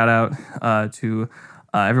 Also shout out to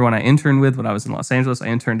everyone I interned with when I was in Los Angeles. I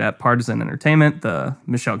interned at Partisan Entertainment, the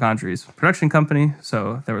Michel Gondry's production company.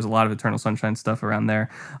 So there was a lot of Eternal Sunshine stuff around there.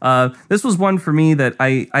 This was one for me that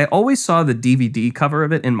I always saw the DVD cover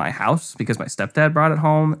of it in my house because my stepdad brought it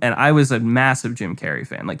home. And I was a massive Jim Carrey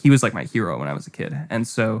fan. Like, he was like my hero when I was a kid. And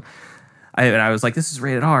so I was like, this is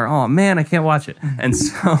rated R. Oh, man, I can't watch it. And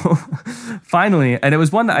so finally, and it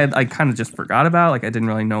was one that I kind of just forgot about. Like, I didn't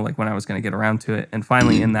really know like when I was going to get around to it. And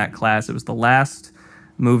finally in that class, it was the last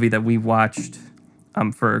movie that we watched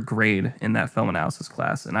for a grade in that film analysis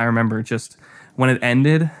class. And I remember just when it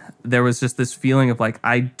ended, there was just this feeling of like,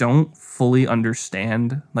 I don't fully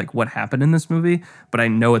understand like what happened in this movie, but I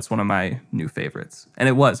know it's one of my new favorites. And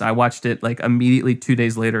it was. I watched it like immediately 2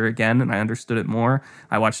 days later again, and I understood it more.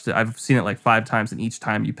 I've seen it like 5 times, and each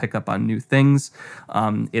time you pick up on new things.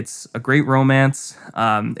 It's a great romance.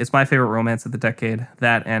 It's my favorite romance of the decade,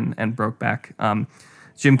 that and Brokeback.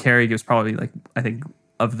 Jim Carrey gives probably like, I think,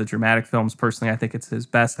 of the dramatic films, personally, I think it's his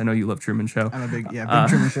best. I know you love Truman Show. I'm a big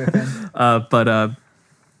Truman Show fan. But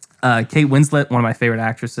Kate Winslet, one of my favorite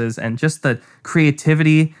actresses, and just the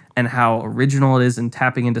creativity and how original it is and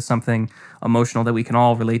tapping into something emotional that we can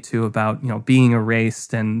all relate to about, being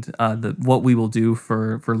erased and what we will do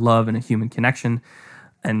for love and a human connection.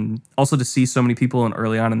 And also to see so many people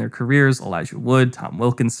early on in their careers, Elijah Wood, Tom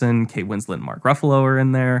Wilkinson, Kate Winslet, and Mark Ruffalo are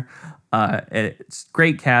in there. It's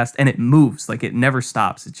great cast, and it moves, like it never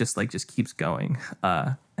stops. It just keeps going,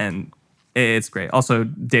 and it's great. Also,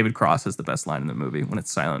 David Cross has the best line in the movie when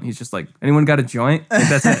it's silent. He's just like, "Anyone got a joint?" Like,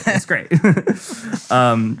 that's it. It's great.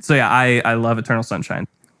 So yeah, I love Eternal Sunshine.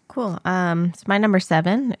 Cool. So my number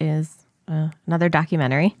 7 is another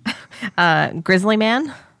documentary, Grizzly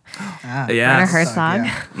Man. Werner Herzog,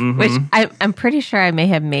 yeah. Which I'm pretty sure I may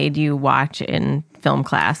have made you watch in film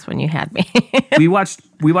class when you had me. we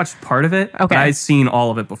watched part of it, okay. But I'd seen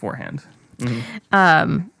all of it beforehand.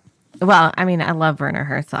 Well, I mean, I love Werner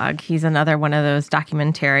Herzog. He's another one of those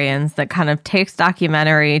documentarians that kind of takes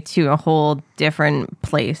documentary to a whole different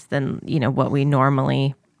place than, what we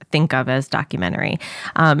normally think of as documentary.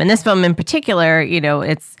 And this film in particular,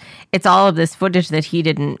 it's all of this footage that he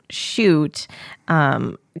didn't shoot,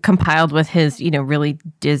 compiled with his, really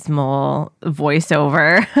dismal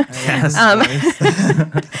voiceover. Yes.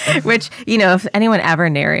 Which, if anyone ever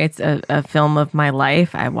narrates a film of my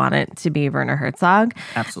life, I want it to be Werner Herzog.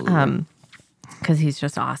 Absolutely. Because he's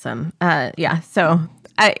just awesome. So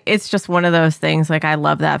it's just one of those things. Like, I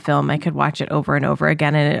love that film. I could watch it over and over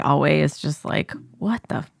again, and it always just like, what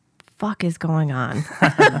the fuck is going on?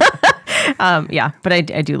 But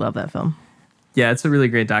I do love that film. Yeah, it's a really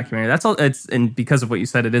great documentary. That's all. And because of what you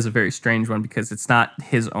said, it is a very strange one because it's not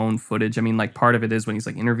his own footage. I mean, like part of it is when he's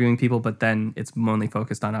like interviewing people, but then it's mainly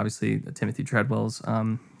focused on obviously Timothy Treadwell's,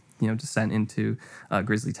 descent into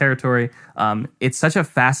grizzly territory. It's such a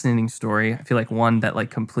fascinating story. I feel like one that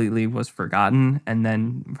like completely was forgotten, and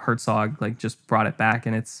then Herzog like just brought it back,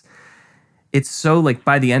 and it's so like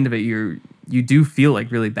by the end of it, you do feel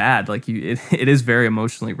like really bad. Like it is very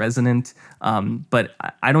emotionally resonant. But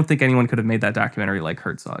I don't think anyone could have made that documentary like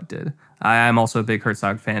Herzog did. I'm also a big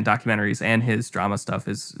Herzog fan. Documentaries and his drama stuff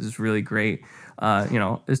is really great.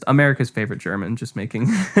 It's America's favorite German, just making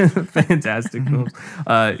fantastic films.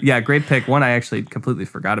 Great pick. One I actually completely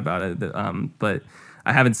forgot about it, but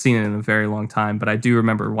I haven't seen it in a very long time. But I do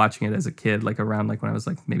remember watching it as a kid, like around like when I was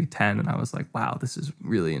like maybe 10, and I was like, wow, this is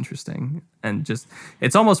really interesting. And just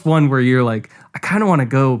it's almost one where you're like, I kind of want to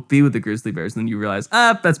go be with the grizzly bears, and then you realize,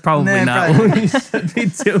 that's probably not what we should be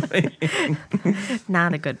doing.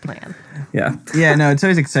 Not a good plan. Yeah. Yeah, no, it's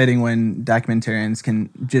always exciting when documentarians can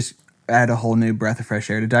just add a whole new breath of fresh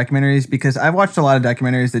air to documentaries, because I've watched a lot of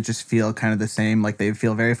documentaries that just feel kind of the same. Like they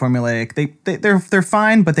feel very formulaic. They're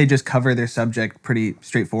fine, but they just cover their subject pretty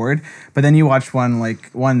straightforward. But then you watch one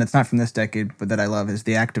that's not from this decade, but that I love is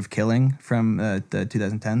The Act of Killing from the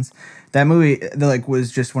 2010s. That movie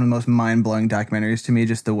was just one of the most mind-blowing documentaries to me,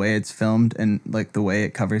 just the way it's filmed and like the way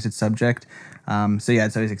it covers its subject. It's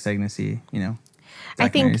always exciting to see,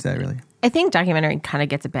 documentaries I think documentary kind of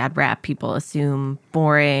gets a bad rap. People assume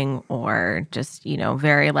boring or just,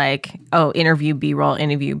 very like, interview B-roll.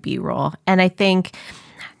 And I think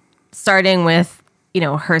starting with,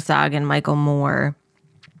 Herzog and Michael Moore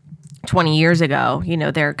 20 years ago,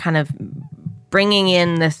 they're kind of bringing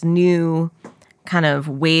in this new kind of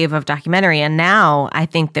wave of documentary. And now I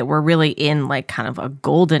think that we're really in like kind of a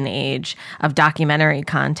golden age of documentary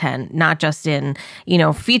content, not just in,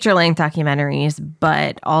 feature-length documentaries,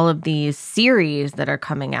 but all of these series that are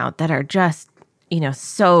coming out that are just,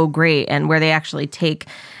 so great, and where they actually take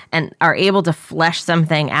and are able to flesh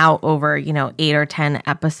something out over, 8 or 10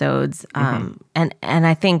 episodes. And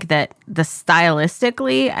I think that the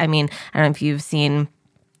stylistically, I mean, I don't know if you've seen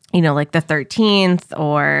like the 13th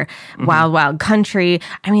or Wild Wild Country.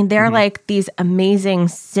 I mean, they're like these amazing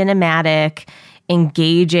cinematic,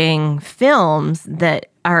 engaging films that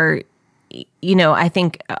are, I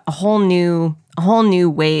think a whole new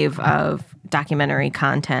wave of documentary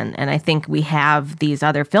content. And I think we have these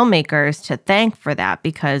other filmmakers to thank for that,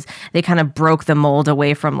 because they kind of broke the mold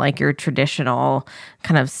away from like your traditional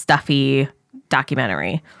kind of stuffy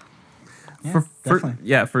documentary.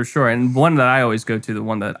 For sure. And one that I always go to, the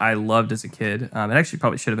one that I loved as a kid, it actually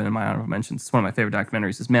probably should have been in my honorable mentions. It's one of my favorite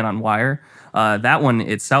documentaries, is Man on Wire. That one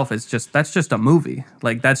itself that's just a movie.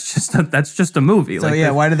 Like that's just a movie. So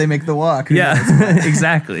like, why did they make the walk?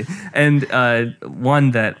 Exactly. And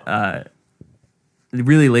one that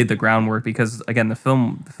really laid the groundwork, because again, the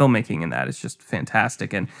filmmaking in that is just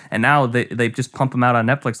fantastic. And now they just pump them out on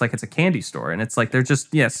Netflix like it's a candy store, and it's like they're just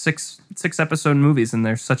six episode movies, and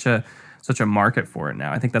there's such a market for it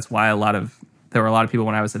now. I think that's why there were a lot of people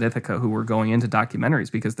when I was at Ithaca who were going into documentaries,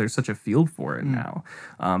 because there's such a field for it now.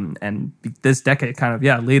 And this decade kind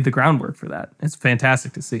of laid the groundwork for that. It's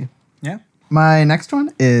fantastic to see. Yeah. My next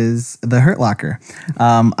one is The Hurt Locker.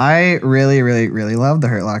 I really, really, really love The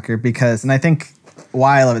Hurt Locker because, and I think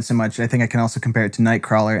why I love it so much, I think I can also compare it to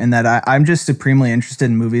Nightcrawler in that I'm just supremely interested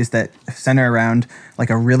in movies that center around like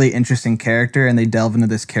a really interesting character, and they delve into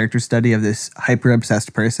this character study of this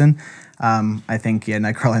hyper-obsessed person. I think,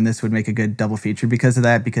 Nightcrawler and this would make a good double feature because of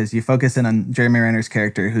that, because you focus in on Jeremy Renner's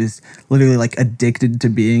character, who's literally like addicted to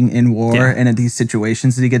being in war and in these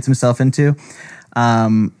situations that he gets himself into.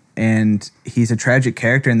 And he's a tragic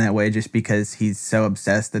character in that way just because he's so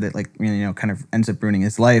obsessed that it kind of ends up ruining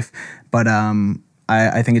his life. But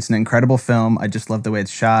I think it's an incredible film. I just love the way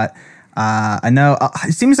it's shot. I know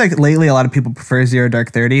it seems like lately a lot of people prefer Zero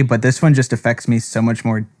Dark 30, but this one just affects me so much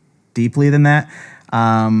more deeply than that.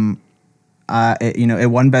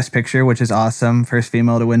 It won Best Picture, which is awesome. First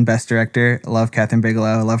female to win Best Director. I love Catherine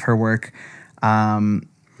Bigelow. I love her work.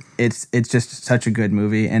 It's just such a good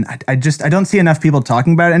movie, and I don't see enough people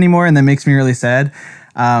talking about it anymore, and that makes me really sad.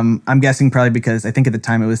 I'm guessing probably because I think at the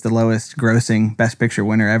time it was the lowest grossing Best Picture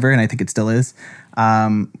winner ever, and I think it still is.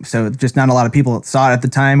 So just not a lot of people saw it at the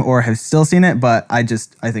time or have still seen it, but I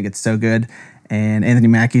think it's so good, and Anthony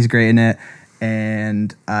Mackie's great in it,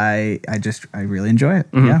 and I really enjoy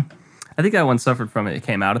it. Mm-hmm. Yeah. I think that one suffered from it. It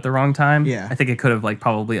came out at the wrong time. Yeah. I think it could have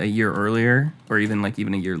probably a year earlier, or even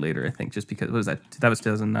a year later. I think just because that was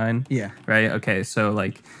 2009. Yeah. Right. Okay. So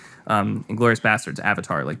Inglourious Bastards,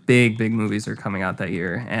 Avatar, big movies are coming out that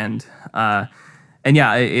year, and And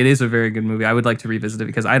yeah, it is a very good movie. I would like to revisit it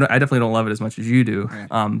because I definitely don't love it as much as you do.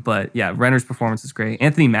 Right. But yeah, Renner's performance is great.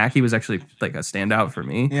 Anthony Mackie was actually like a standout for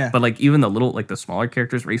me. Yeah. But like even the smaller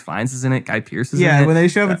characters, Ray Fiennes is in it, Guy Pearce is in it. Yeah, when they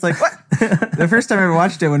show up, it's like, what? The first time I ever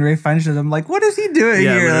watched it, when Ray Fiennes showed up, I'm like, what is he doing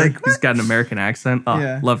here? literally, Like, he's got an American accent. Oh,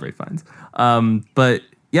 Yeah. love Ray Fiennes. But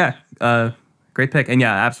yeah, great pick. And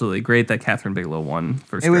yeah, absolutely great that Catherine Bigelow won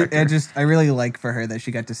first director. I really like for her that she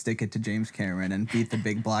got to stick it to James Cameron and beat the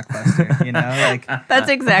big blockbuster. Like That's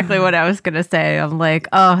exactly what I was going to say. I'm like,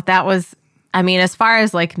 oh, that was, I mean, as far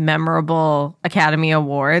as like memorable Academy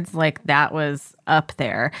Awards, like that was up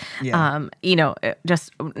there. Yeah.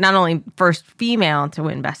 Just not only first female to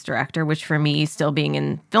win Best Director, which for me, still being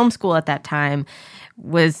in film school at that time,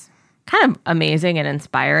 was kind of amazing and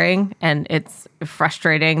inspiring. And it's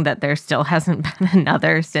frustrating that there still hasn't been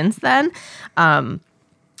another since then.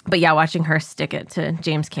 But yeah, watching her stick it to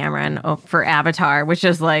James Cameron for Avatar, which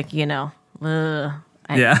is like, ugh.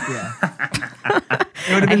 Yeah.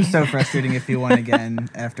 It would have been so frustrating if he won again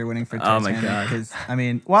after winning for Oh Titanic. my God. Because, I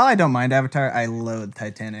mean, while I don't mind Avatar, I loathe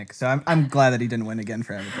Titanic. So I'm glad that he didn't win again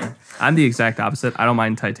for Avatar. I'm the exact opposite. I don't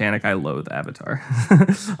mind Titanic. I loathe Avatar.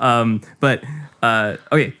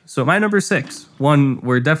 Okay, so my number 6, one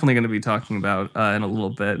we're definitely going to be talking about in a little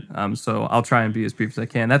bit. So I'll try and be as brief as I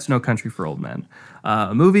can. That's No Country for Old Men,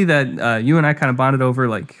 a movie that you and I kind of bonded over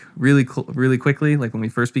like really quickly, like when we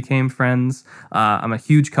first became friends. I'm a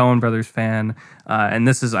huge Coen Brothers fan, and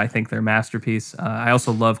this is, I think, their masterpiece. I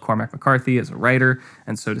also love Cormac McCarthy as a writer,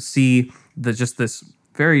 and so to see this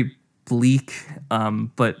very bleak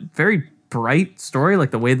but very bright story,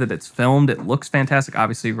 like the way that it's filmed, it looks fantastic.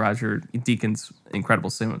 Obviously, Roger Deakins' incredible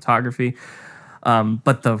cinematography.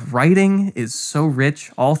 But the writing is so rich.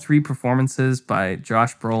 All 3 performances by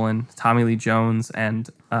Josh Brolin, Tommy Lee Jones, and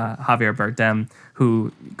Javier Bardem,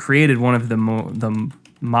 who created one of the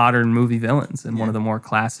modern movie villains and one of the more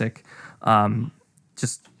classic,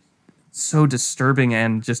 just so disturbing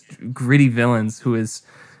and just gritty villains, who is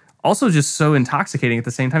also just so intoxicating at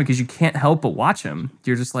the same time because you can't help but watch him.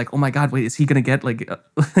 You're just like, oh my God, wait, is he gonna get like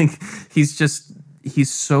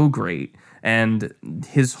he's so great. And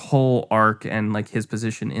his whole arc and like his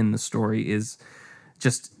position in the story is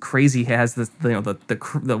just crazy. He has this,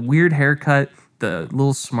 the weird haircut, the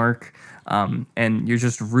little smirk, and you're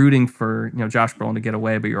just rooting for Josh Brolin to get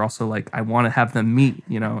away, but you're also like, I want to have them meet,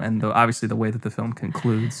 And obviously the way that the film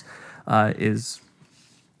concludes is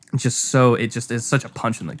just so, it just is such a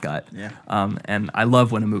punch in the gut. Yeah. And I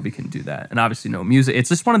love when a movie can do that. And obviously no music. It's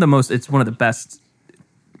just one of the best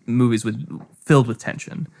movies filled with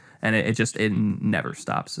tension. And it never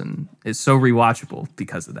stops and is so rewatchable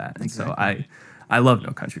because of that. And so I love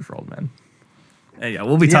No Country for Old Men. And yeah,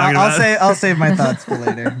 we'll be talking about it. I'll save my thoughts for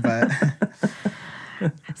later, but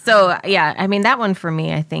So yeah, I mean, that one for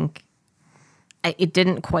me, I think it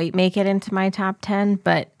didn't quite make it into my top 10,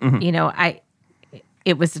 but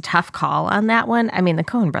it was a tough call on that one. I mean, the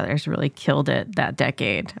Coen brothers really killed it that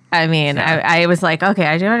decade. I mean, I was like, okay,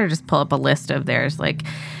 I better just pull up a list of theirs. Like,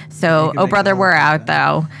 so, Oh Brother, We're Out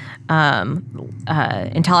Thou,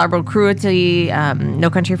 Intolerable Cruelty, No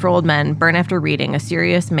Country for Old Men, Burn After Reading, A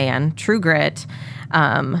Serious Man, True Grit.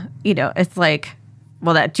 It's like,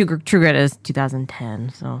 well, that True Grit is 2010.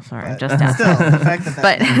 So sorry, I'm just still, the fact that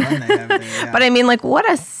that's the one they have there, yeah. But I mean, like, what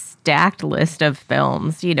a stacked list of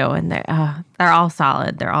films, and they're all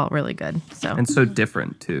solid. They're all really good. So and so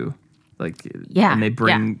different too, like yeah, and they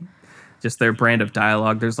bring just their brand of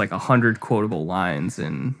dialogue. There's like 100 quotable lines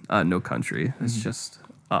in No Country. It's just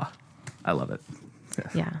I love it.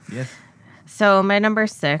 Yeah. Yes. So my number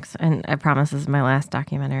 6, and I promise this is my last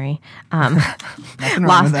documentary. Nothing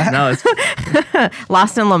wrong with that. No, it's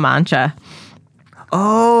Lost in La Mancha.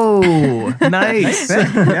 oh nice.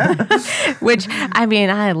 Yeah. Which, I mean,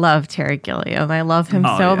 I love Terry Gilliam. I love him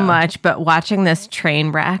so much. But watching this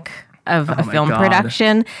train wreck of a my film God.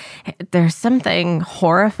 production, there's something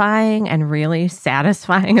horrifying and really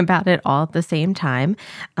satisfying about it all at the same time.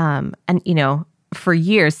 And, for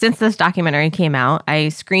years, since this documentary came out, I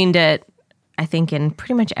screened it, I think, in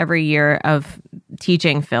pretty much every year of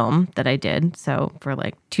teaching film that I did. So for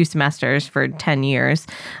like 2 semesters for 10 years.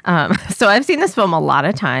 So I've seen this film a lot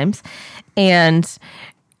of times. And,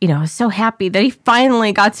 I was so happy that he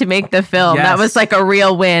finally got to make the film. Yes. That was like a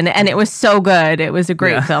real win. And it was so good. It was a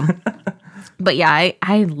great film. But yeah,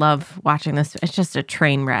 I love watching this. It's just a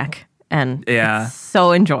train wreck. And it's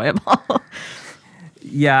so enjoyable.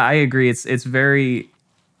 Yeah, I agree. It's very,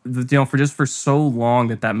 for so long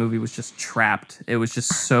that movie was just trapped. It was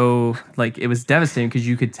just so it was devastating because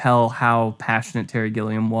you could tell how passionate Terry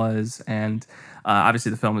Gilliam was, and obviously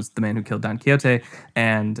the film was The Man Who Killed Don Quixote,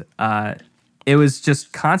 and it was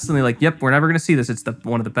just constantly like, yep, we're never going to see this. It's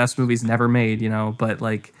one of the best movies never made, but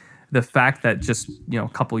like the fact that just, a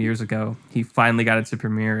couple years ago, he finally got it to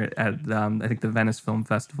premiere at I think the Venice Film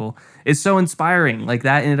Festival is so inspiring. Like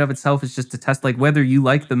that in and of itself is just to test, like whether you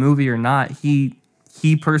like the movie or not, he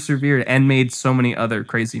persevered and made so many other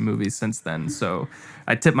crazy movies since then. So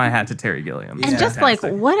I tip my hat to Terry Gilliam. And just like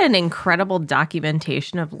what an incredible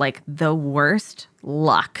documentation of like the worst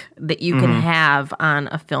luck that you can have on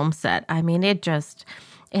a film set. I mean,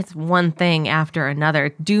 it's one thing after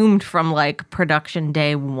another, doomed from like production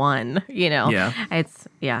day one,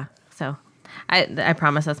 Yeah. So I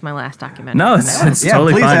promise that's my last documentary. No, it's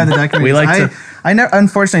totally please fine. have the documentaries. We like to. I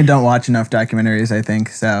unfortunately don't watch enough documentaries, I think,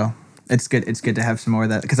 so it's good to have some more of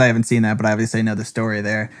that, because I haven't seen that, but I obviously know the story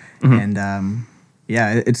there. And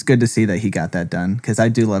it's good to see that he got that done, because I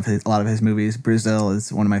do love a lot of his movies. Brazil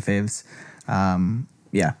is one of my faves.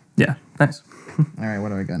 Yeah, nice. All right, what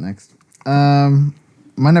do I got next?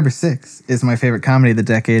 My number 6 is my favorite comedy of the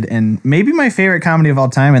decade, and maybe my favorite comedy of all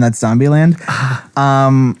time, and that's Zombieland.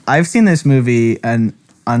 I've seen this movie an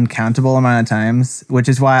uncountable amount of times, which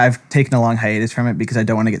is why I've taken a long hiatus from it, because I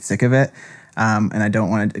don't want to get sick of it. And I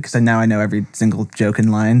don't want to, because now I know every single joke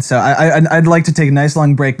and line. So I'd like to take a nice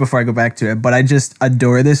long break before I go back to it. But I just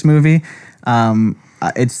adore this movie.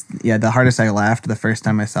 It's the hardest I laughed the first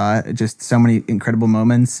time I saw it. Just so many incredible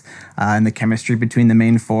moments, and the chemistry between the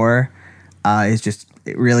main four is just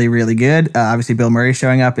really, really good. Obviously, Bill Murray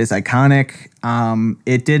showing up is iconic.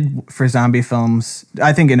 It did for zombie films,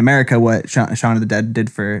 I think in America, what Shaun of the Dead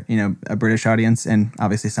did for a British audience, and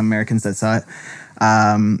obviously some Americans that saw it.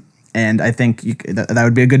 And I think that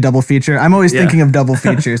would be a good double feature. I'm always thinking of double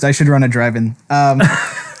features. I should run a drive-in.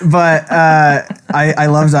 But I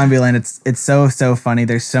love Zombieland. It's so funny.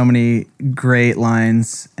 There's so many great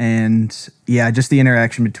lines, and just the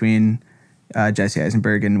interaction between Jesse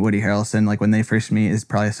Eisenberg and Woody Harrelson, like when they first meet, is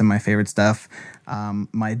probably some of my favorite stuff.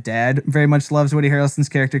 My dad very much loves Woody Harrelson's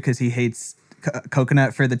character because he hates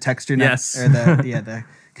coconut for the texture, or the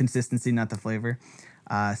consistency, not the flavor.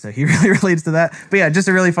 So he really relates to that. But just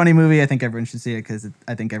a really funny movie. I think everyone should see it, because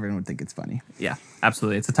I think everyone would think it's funny. Yeah,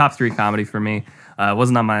 absolutely. It's a top 3 comedy for me. It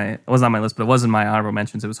wasn't on my list, but it was in my honorable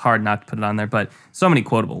mentions. It was hard not to put it on there, but so many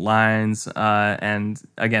quotable lines. And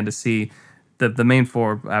again, to see the main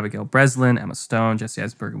four, Abigail Breslin, Emma Stone, Jesse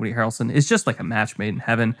Eisenberg, and Woody Harrelson, is just like a match made in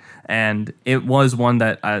heaven. And it was one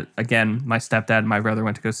that, again, my stepdad and my brother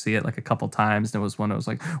went to go see it like a couple times. And it was one I was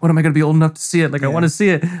like, when am I going to be old enough to see it? Like, I want to see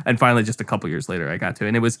it. And finally, just a couple years later, I got to.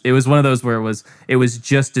 And it was one of those where it was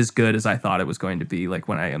just as good as I thought it was going to be, like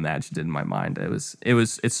when I imagined it in my mind.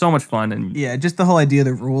 It's so much fun. And just the whole idea of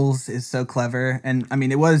the rules is so clever. And I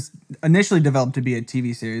mean, it was initially developed to be a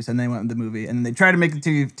TV series, and they went with the movie, and they tried to make the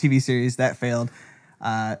TV series. That failed.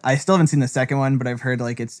 I still haven't seen the second one, but I've heard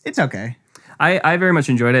like it's okay. I very much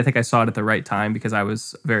enjoyed it. I think I saw it at the right time, because I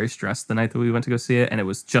was very stressed the night that we went to go see it, and it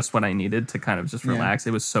was just what I needed to kind of just relax.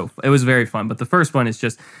 It was very fun. But the first one is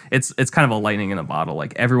just it's kind of a lightning in a bottle.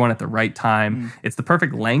 Like everyone at the right time. It's the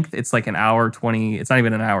perfect length. It's like an hour 20. It's not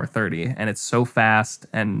even an hour 30, and it's so fast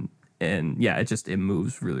and it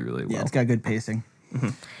moves really, really well. Yeah, it's got good pacing. Mm-hmm.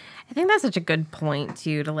 I think that's such a good point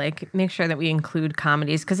too, to like make sure that we include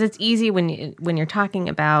comedies, because it's easy when you're talking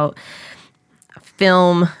about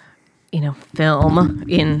film, film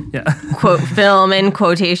in film in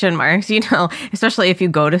quotation marks, especially if you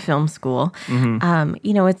go to film school.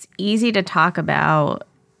 It's easy to talk about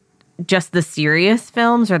just the serious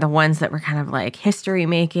films, or the ones that were kind of like history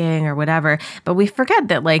making or whatever. But we forget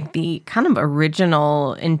that like the kind of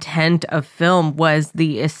original intent of film was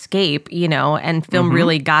the escape, and film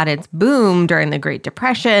really got its boom during the Great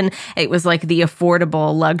Depression. It was like the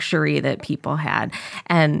affordable luxury that people had.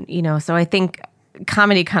 And, so I think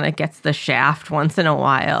comedy kind of gets the shaft once in a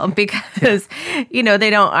while, because,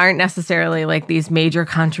 they aren't necessarily like these major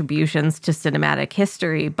contributions to cinematic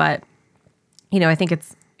history. But, I think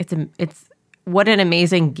it's what an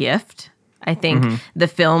amazing gift. I think the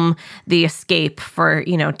film, the escape for,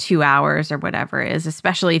 2 hours or whatever is,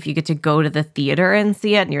 especially if you get to go to the theater and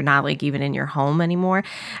see it and you're not like even in your home anymore.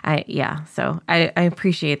 So I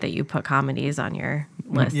appreciate that you put comedies on your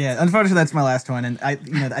list. Yeah, unfortunately that's my last one. And I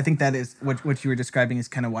think that is what you were describing is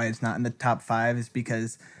kind of why it's not in the top 5, is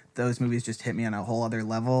because those movies just hit me on a whole other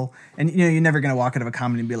level. And you're never gonna walk out of a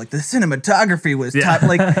comedy and be like, the cinematography was top.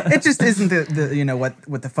 Like it just isn't the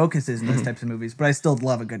what the focus is in those types of movies. But I still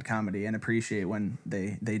love a good comedy and appreciate when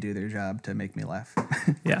they do their job to make me laugh.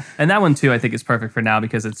 Yeah, and that one too I think is perfect for now,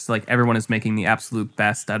 because it's like everyone is making the absolute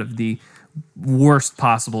best out of the worst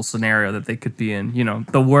possible scenario that they could be in. You know,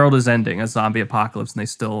 the world is ending, a zombie apocalypse, and they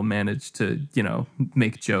still manage to, you know,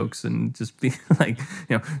 make jokes and just be like,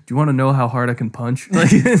 you know, do you want to know how hard I can punch? Like,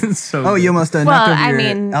 it's so Oh, good. you almost knocked over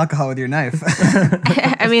your alcohol with your knife.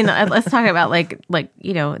 I mean, let's talk about like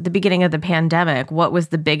you know, the beginning of the pandemic. What was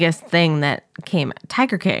the biggest thing that came?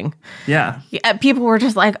 Tiger King. Yeah. People were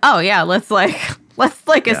just like, oh yeah, let's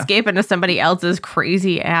escape into somebody else's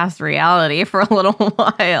crazy ass reality for a little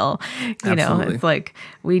while. You know, Absolutely. it's like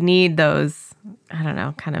we need those, I don't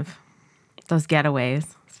know, kind of those getaways,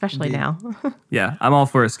 especially now. Yeah, I'm all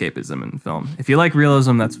for escapism in film. If you like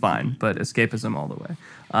realism, that's fine, but escapism all the way.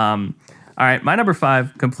 All right, my number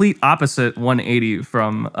 5, complete opposite 180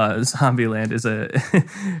 from Zombieland,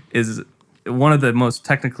 is one of the most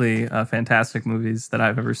technically fantastic movies that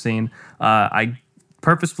I've ever seen. I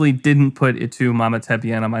purposefully didn't put Itu Mama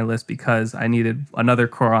Tebien on my list because I needed another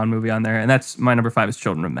Quran movie on there, and that's my number 5 is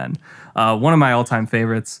Children of Men. One of my all-time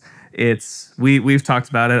favorites. It's we've talked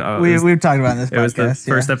about it. We've talked about it in this podcast. It was the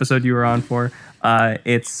first episode you were on for.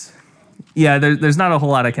 There's not a whole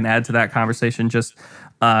lot I can add to that conversation. Just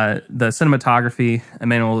the cinematography,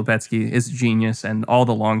 Emmanuel Lubezki is genius, and all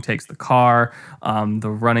the long takes, the car, the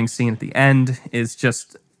running scene at the end is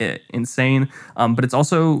just insane. But it's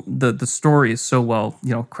also the story is so well,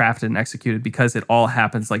 you know, crafted and executed because it all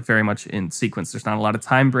happens like very much in sequence. There's not a lot of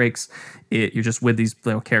time breaks. You're just with these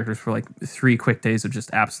little characters for like 3 quick days of just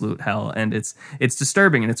absolute hell, and it's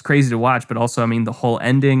disturbing and it's crazy to watch. But also, I mean, the whole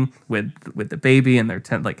ending with the baby and their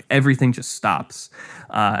like everything just stops,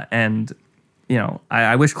 and you know,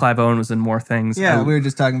 I wish Clive Owen was in more things. Yeah, we were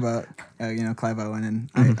just talking about, Clive Owen,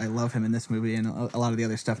 and I love him in this movie and a lot of the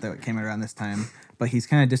other stuff that came out around this time. But he's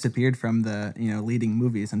kind of disappeared from the, leading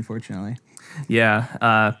movies, unfortunately.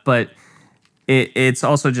 Yeah, but it's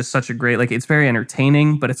also just such a great, like, it's very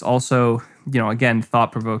entertaining, but it's also, again,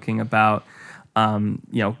 thought-provoking about, Clive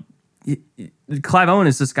Owen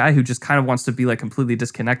is this guy who just kind of wants to be like completely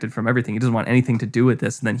disconnected from everything. He doesn't want anything to do with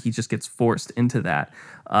this, and then he just gets forced into that.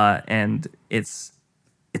 And it's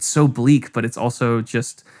so bleak, but it's also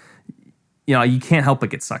just, you can't help but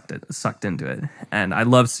get sucked into it. And I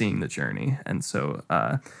love seeing the journey. And so,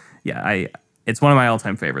 it's one of my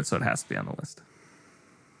all-time favorites, so it has to be on the list.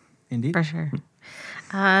 Indeed. For sure.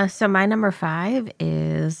 So my number 5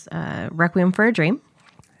 is Requiem for a Dream.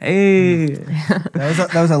 Hey,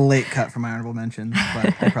 that was a late cut from my honorable mentions, but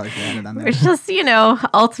I probably should add it on there. It's just,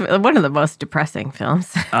 ultimately one of the most depressing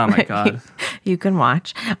films. Oh my God. you can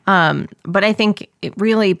watch. But I think it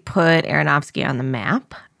really put Aronofsky on the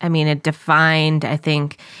map. I mean, it defined, I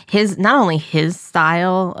think, not only his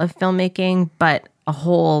style of filmmaking, but a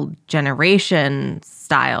whole generation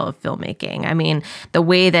style of filmmaking. I mean, the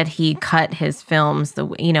way that he cut his films,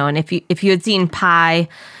 and if you had seen Pi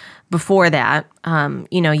before that,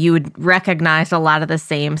 you would recognize a lot of the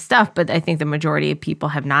same stuff, but I think the majority of people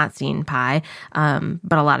have not seen Pi,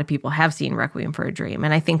 but a lot of people have seen Requiem for a Dream.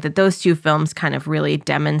 And I think that those two films kind of really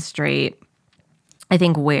demonstrate, I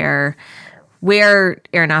think, where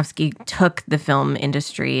Aronofsky took the film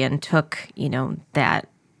industry and took,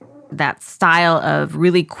 that style of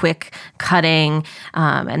really quick cutting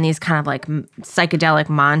and these kind of like psychedelic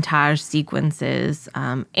montage sequences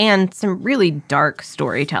and some really dark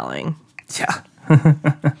storytelling. Yeah.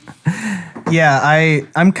 Yeah,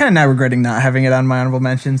 I'm kind of now regretting not having it on my honorable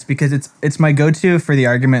mentions because it's my go-to for the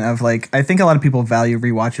argument of like, I think a lot of people value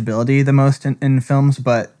rewatchability the most in films,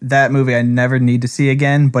 but that movie I never need to see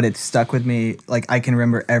again, but it stuck with me. Like I can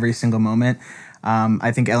remember every single moment.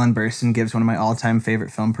 I think Ellen Burstyn gives one of my all-time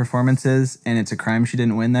favorite film performances, and it's a crime she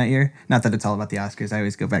didn't win that year. Not that it's all about the Oscars. I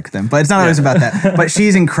always go back to them, but it's not always about that. But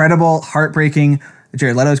she's incredible, heartbreaking.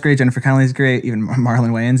 Jared Leto's great. Jennifer Connelly's great. Even Marlon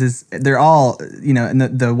Wayans is. They're all, and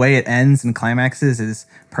the way it ends and climaxes is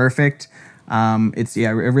perfect. It's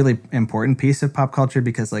a really important piece of pop culture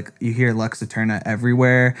because like you hear Lux Eterna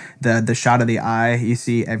everywhere. The shot of the eye you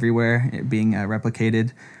see everywhere being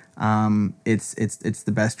replicated. It's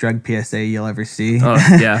the best drug PSA you'll ever see. Oh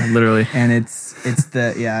yeah, literally. And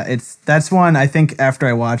that's one I think after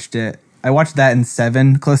I watched it. I watched that and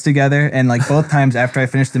Seven close together, and like both times after I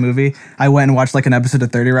finished the movie, I went and watched like an episode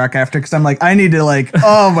of 30 Rock after because I'm like, I need to like,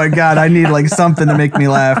 oh my God, I need like something to make me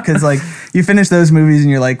laugh because like you finish those movies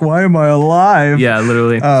and you're like, why am I alive? Yeah,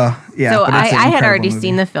 literally. Oh yeah. So but it's an I had incredible already movie.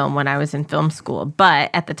 seen the film when I was in film school,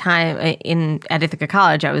 but at the time at Ithaca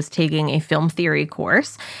College, I was taking a film theory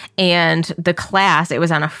course, and the class, it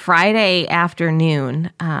was on a Friday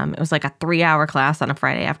afternoon. It was like a 3-hour class on a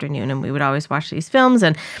Friday afternoon, and we would always watch these films,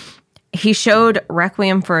 and he showed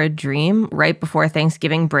Requiem for a Dream right before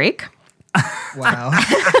Thanksgiving break. Wow.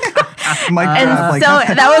 And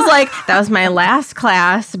so that was my last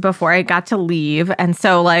class before I got to leave. And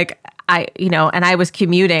so like I was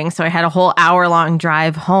commuting, so I had a whole hour-long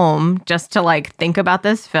drive home just to like think about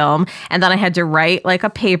this film, and then I had to write like a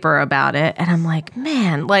paper about it, and I'm like,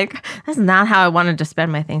 man, like that's not how I wanted to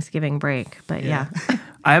spend my Thanksgiving break. But yeah.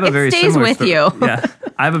 I have a very stays similar with story. you. Yeah,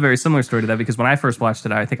 I have a very similar story to that because when I first watched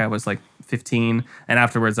it, I think I was like 15, and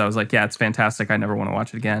afterwards I was like, yeah, it's fantastic. I never want to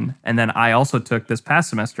watch it again. And then I also took this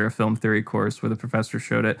past semester a film theory course where the professor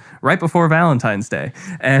showed it right before Valentine's Day,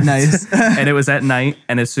 and Nice. and it was at night.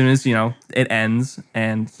 And as soon as it ends,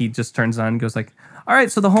 and he just turns on and goes like, all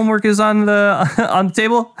right, so the homework is on the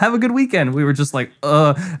table. Have a good weekend. We were just like,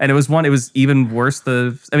 and it was even worse.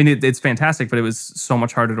 It's fantastic, but it was so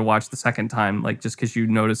much harder to watch the second time, like just because you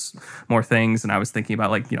notice more things. And I was thinking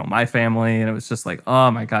about like, my family, and it was just like,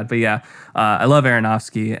 oh my God. But yeah, I love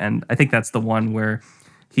Aronofsky, and I think that's the one where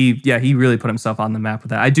he really put himself on the map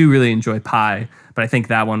with that. I do really enjoy Pi, but I think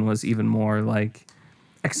that one was even more like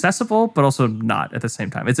accessible, but also not at the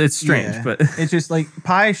same time. It's strange, Yeah. but it's just like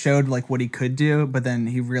Pi showed like what he could do, but then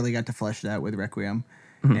he really got to flesh it out with Requiem.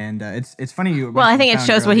 And it's funny. Well, I think it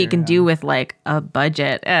shows what he can do with like a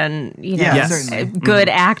budget and certainly. good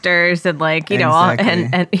actors and like Exactly.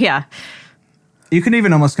 and yeah. You can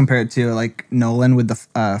even almost compare it to like Nolan with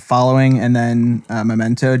the Following, and then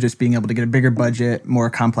Memento, just being able to get a bigger budget,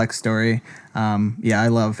 more complex story. I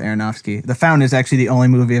love Aronofsky. The Fountain is actually the only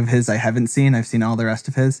movie of his I haven't seen. I've seen all the rest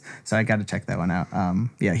of his, so I got to check that one out.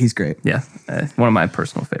 He's great. yeah, one of my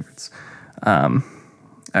personal favorites. All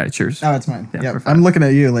right, cheers. Oh, it's mine. Yeah, Yeah, we're fine. I'm looking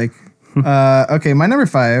at you like. Okay, my number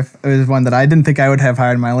 5 is one that I didn't think I would have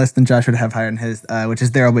higher on my list, and Josh would have higher on his, which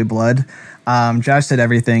is There Will Be Blood. Josh said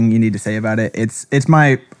everything you need to say about it. It's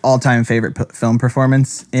my all-time favorite film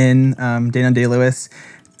performance in Daniel Day-Lewis.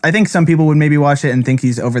 I think some people would maybe watch it and think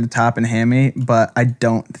he's over the top and hammy, but I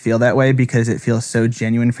don't feel that way because it feels so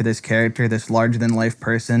genuine for this character, this larger-than-life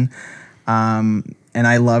person. And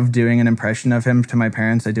I love doing an impression of him to my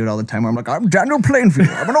parents. I do it all the time where I'm like, I'm Daniel Plainview.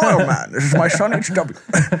 I'm an oil man. This is my son H.W.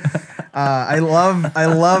 I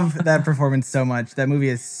love that performance so much. That movie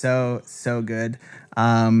is so good.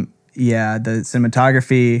 The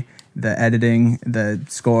cinematography, the editing, the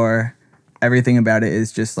score, everything about it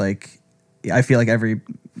is just like, I feel like every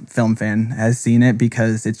film fan has seen it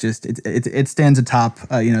because it's just it stands atop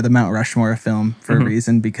the Mount Rushmore of film for a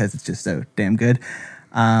reason, because it's just so damn good.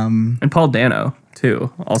 And Paul Dano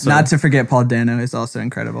too. Also, Not to forget Paul Dano is also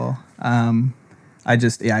incredible.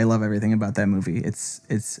 I love everything about that movie. It's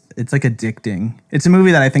like addicting. It's a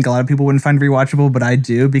movie that I think a lot of people wouldn't find rewatchable, but I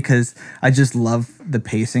do because I just love the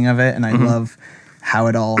pacing of it, and I love how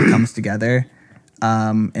it all comes together.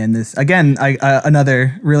 And this again,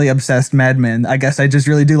 another really obsessed madman. I guess I just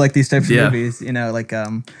really do like these types of movies.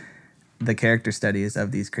 The character studies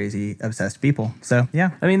of these crazy obsessed people. So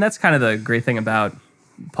yeah, I mean, that's kind of the great thing about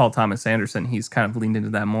Paul Thomas Anderson. He's kind of leaned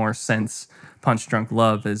into that more since Punch Drunk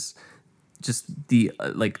Love, is just the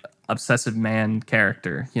obsessive man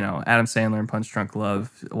character. Adam Sandler in Punch Drunk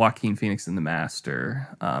Love, Joaquin Phoenix in The Master,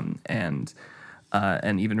 and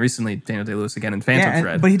even recently Daniel Day-Lewis again in Phantom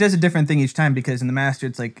Thread. But he does a different thing each time, because in The Master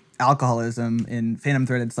it's like alcoholism, in Phantom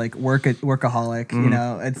Thread it's like workaholic.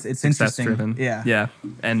 It's interesting. Driven. Yeah.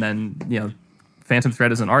 And then Phantom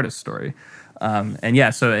Thread is an artist story. And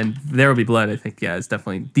There Will Be Blood, I think, is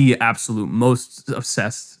definitely the absolute most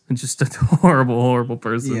obsessed and just a horrible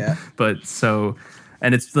person. Yeah. But so,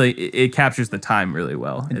 and it's like, it captures the time really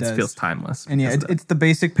well. It does. feels timeless. And yeah, it's the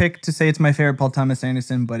basic pick to say it's my favorite Paul Thomas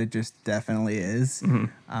Anderson, but it just definitely is.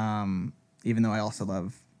 Even though I also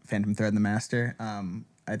love Phantom Thread and The Master,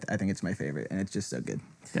 I think it's my favorite, and it's just so good.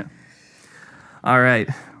 Yeah. All right.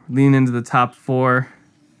 Lean into the top 4.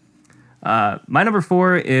 My number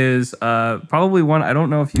 4 is probably one, I don't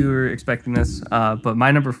know if you were expecting this, but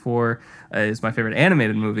my number 4 is my favorite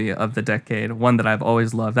animated movie of the decade, one that I've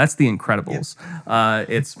always loved. That's The Incredibles. Yep.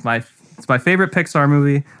 It's my favorite Pixar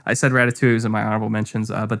movie. I said Ratatouille was in my honorable mentions,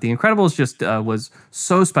 but The Incredibles just was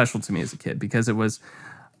so special to me as a kid, because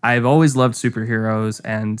I've always loved superheroes,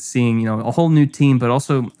 and seeing, a whole new team, but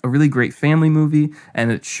also a really great family movie.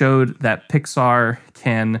 And it showed that Pixar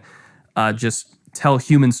can just tell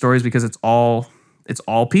human stories, because it's all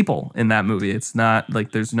people in that movie. It's not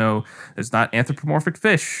like there's not anthropomorphic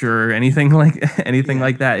fish or anything like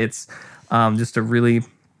that. It's just a really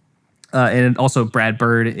and also Brad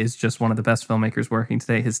Bird is just one of the best filmmakers working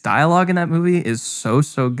today. His dialogue in that movie is so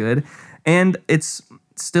good, and it's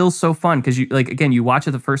still so fun, because you watch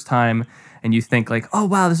it the first time and you think like, oh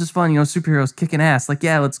wow, this is fun, superheroes kicking ass, like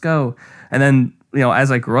yeah, let's go. And then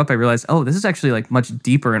as I grew up, I realized, oh, this is actually like much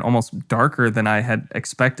deeper and almost darker than I had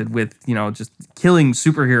expected with, just killing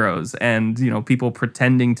superheroes and, people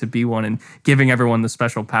pretending to be one and giving everyone the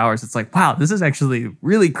special powers. It's like, wow, this is actually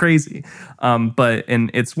really crazy.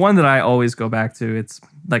 And it's one that I always go back to. It's,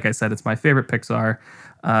 like I said, it's my favorite Pixar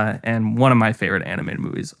and one of my favorite animated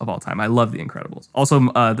movies of all time. I love The Incredibles.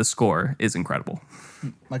 Also, the score is incredible.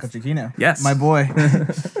 Michael Giacchino. Yes. My boy.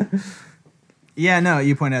 Yeah, no,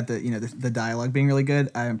 you pointed out that the dialogue being really good.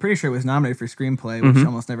 I'm pretty sure it was nominated for screenplay, which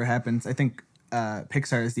almost never happens. I think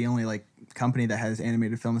Pixar is the only company that has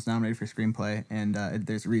animated films nominated for screenplay, and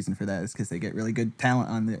there's a reason for that. It's because they get really good talent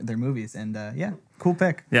on their movies, and cool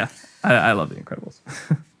pick. Yeah, I love The Incredibles.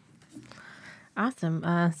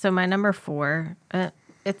 Awesome. So my number 4,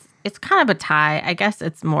 it's kind of a tie. I guess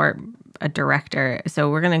it's more a director. So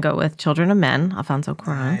we're gonna go with Children of Men, Alfonso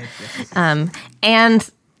Cuarón, and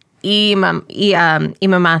Y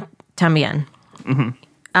Mamá También.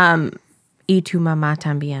 Y Tu Mamá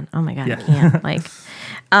También. Oh my God, Yeah. I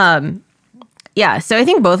can't. Yeah, so I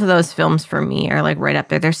think both of those films for me are like right up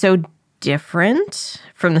there. They're so different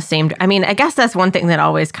from the same. I mean, I guess that's one thing that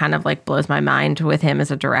always kind of like blows my mind with him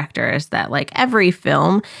as a director is that like every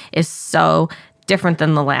film is so different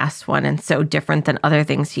than the last one and so different than other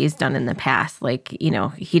things he's done in the past. Like,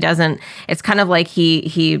 he doesn't, it's kind of like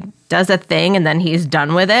he does a thing and then he's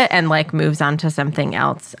done with it and like moves on to something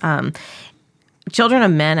else. Children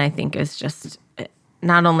of Men, I think, is just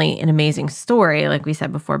not only an amazing story, like we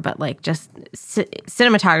said before, but like just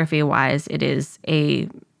cinematography wise, it is a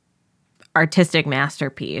artistic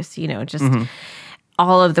masterpiece, just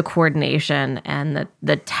all of the coordination and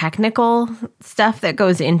the technical stuff that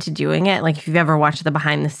goes into doing it. Like if you've ever watched the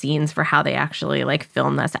behind the scenes for how they actually like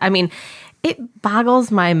film this, I mean, it boggles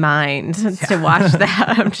my mind to watch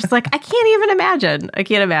that. I'm just like, I can't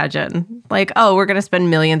imagine. Like, oh, we're going to spend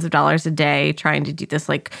millions of dollars a day trying to do this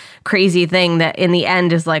like crazy thing that in the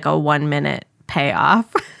end is like a 1-minute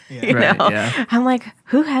payoff. Yeah. You Right, know? yeah. I'm like,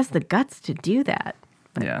 who has the guts to do that?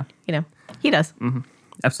 But, Yeah. He does.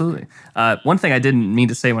 Absolutely. One thing I didn't mean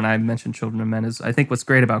to say when I mentioned Children of Men is I think what's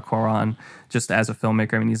great about Cuarón, just as a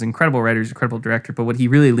filmmaker, I mean, he's an incredible writer, he's an incredible director, but what he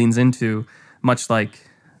really leans into, much like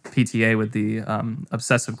PTA with the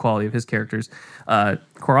obsessive quality of his characters,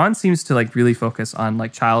 Cuarón seems to like really focus on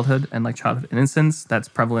like childhood and like childhood innocence. That's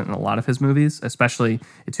prevalent in a lot of his movies, especially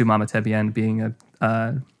Et Tu Mama Te Bien being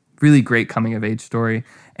a really great coming of age story,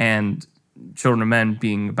 and Children of Men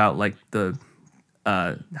being about like the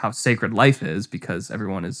how sacred life is because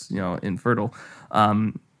everyone is infertile.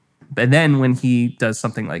 But then when he does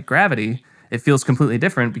something like Gravity, it feels completely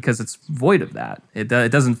different because it's void of that. It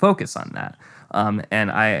doesn't focus on that.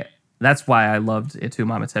 And that's why I loved Et Tu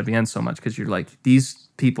Mama Te Bien so much, because you're like, these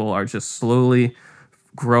people are just slowly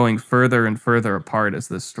growing further and further apart as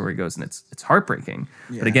this story goes, and it's heartbreaking.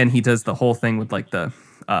 Yeah. But again, he does the whole thing with like the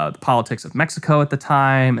politics of Mexico at the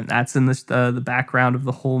time, and that's in the background of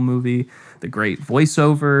the whole movie. The great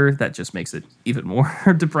voiceover that just makes it even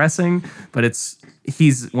more depressing. But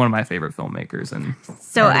he's one of my favorite filmmakers. And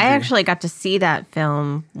so I actually got to see that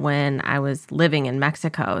film when I was living in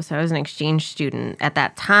Mexico. So I was an exchange student at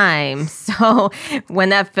that time. So when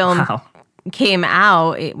that film came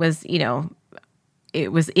out, it was,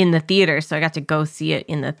 it was in the theater, so I got to go see it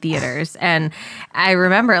in the theaters. And I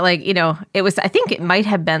remember, I think it might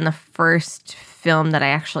have been the first film that I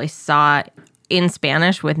actually saw in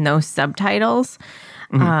Spanish with no subtitles.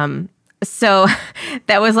 So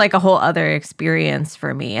that was like a whole other experience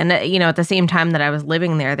for me. And, at the same time that I was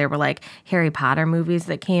living there, there were like Harry Potter movies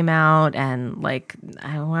that came out. And like,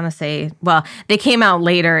 I want to say, well, they came out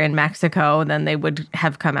later in Mexico than they would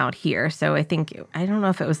have come out here. So I don't know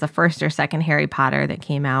if it was the first or second Harry Potter that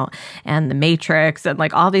came out, and The Matrix and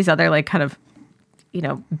like all these other like kind of,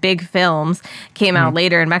 big films came out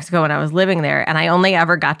later in Mexico when I was living there. And I only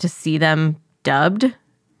ever got to see them dubbed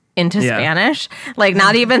into Spanish, like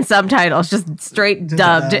not even subtitles, just straight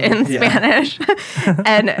dubbed in Spanish.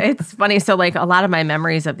 And it's funny. So like a lot of my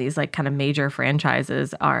memories of these like kind of major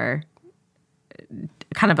franchises are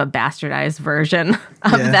kind of a bastardized version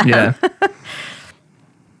of them. Yeah.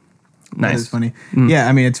 Nice. That is funny. Yeah,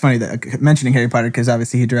 I mean, it's funny that mentioning Harry Potter, because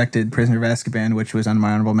obviously he directed Prisoner of Azkaban, which was on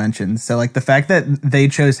my honorable mentions. So like the fact that they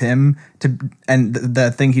chose him to, and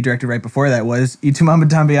the thing he directed right before that was Y Tu Mama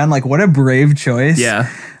También, like what a brave choice.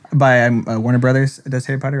 Yeah. By Warner Brothers does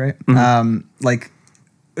Harry Potter, right? Like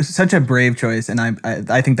such a brave choice, and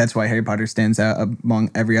I think that's why Harry Potter stands out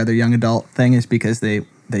among every other young adult thing, is because they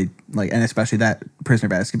they like, and especially that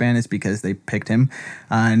Prisoner of Azkaban is because they picked him,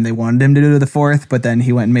 and they wanted him to do the fourth, but then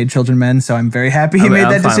he went and made Children Men. So I'm very happy he made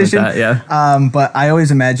that decision. But I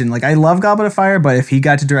always imagine, like, I love Goblet of Fire, but if he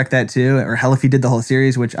got to direct that too, or hell, if he did the whole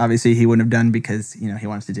series, which obviously he wouldn't have done because he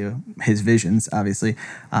wants to do his visions, obviously.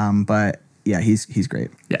 But yeah, he's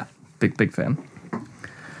great. Yeah, big fan.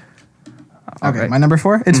 Okay, my number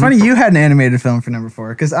 4. It's funny you had an animated film for number 4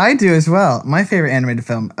 because I do as well. My favorite animated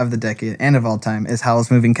film of the decade and of all time is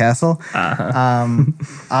Howl's Moving Castle.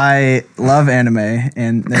 I love anime,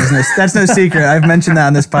 and that's no secret. I've mentioned that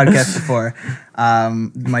on this podcast before.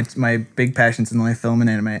 My big passions in life, film and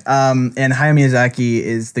anime. And Hayao Miyazaki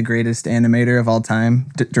is the greatest animator of all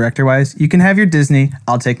time, director wise. You can have your Disney.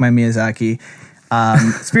 I'll take my Miyazaki.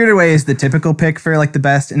 Spirited Away is the typical pick for like the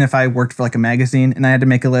best, and if I worked for like a magazine and I had to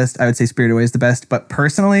make a list, I would say Spirited Away is the best. But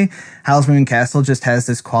personally, Howl's Moving Castle just has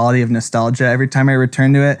this quality of nostalgia every time I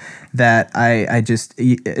return to it that I just,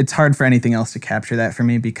 it's hard for anything else to capture that for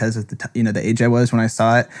me because of the age I was when I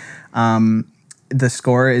saw it. The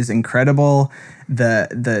score is incredible.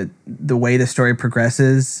 The way the story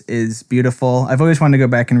progresses is beautiful. I've always wanted to go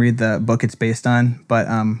back and read the book it's based on, but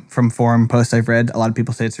from forum posts I've read, a lot of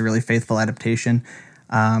people say it's a really faithful adaptation.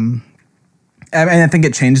 I think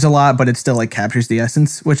it changes a lot, but it still like captures the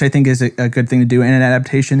essence, which I think is a good thing to do in an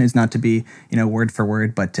adaptation, is not to be word for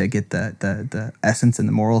word, but to get the essence and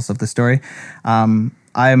the morals of the story.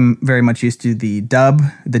 I'm very much used to the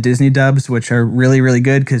Disney dubs, which are really, really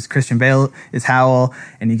good because Christian Bale is Howl,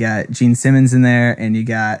 and you got Gene Simmons in there, and you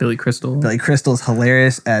got Billy Crystal. Billy Crystal's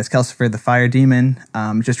hilarious as Calcifer the Fire Demon.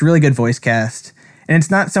 Just really good voice cast. And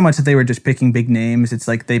it's not so much that they were just picking big names. It's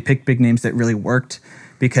like they picked big names that really worked.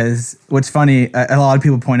 Because what's funny, a lot of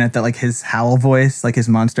people point out that like his Howl voice, like his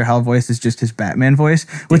monster Howl voice, is just his Batman voice,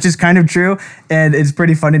 which is kind of true, and it's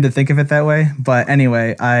pretty funny to think of it that way. But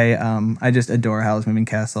anyway, I just adore Howl's Moving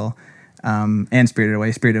Castle, and Spirited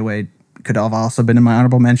Away. Spirited Away could have also been in my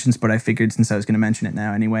honorable mentions, but I figured since I was going to mention it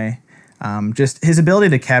now anyway. Just his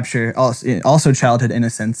ability to capture also childhood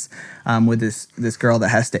innocence with this girl that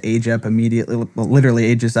has to age up immediately, literally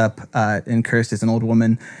ages up and cursed as an old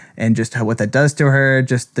woman, and just what that does to her,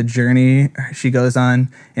 just the journey she goes on,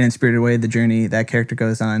 and in Spirited Away, the journey that character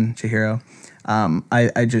goes on, Chihiro.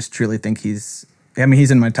 I just truly think he's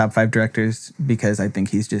in my top 5 directors because I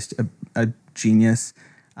think he's just a genius.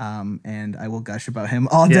 And I will gush about him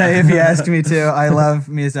all day if you ask me to. I love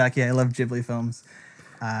Miyazaki. I love Ghibli films.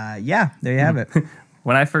 There you have it.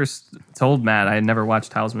 When I first told Matt I had never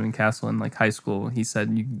watched Howl's Moving Castle in like high school, he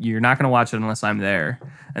said, "You're not going to watch it unless I'm there."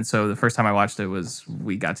 And so the first time I watched it was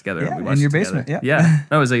we got together and we watched in your it basement. Together. Yeah.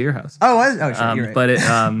 No, it was at your house. Oh, was? Oh, shit, you're right. But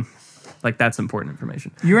it like that's important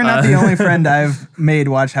information. You are not the only friend I've made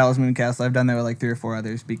watch Howl's Moving Castle. I've done that with like 3 or 4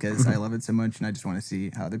 others because I love it so much and I just want to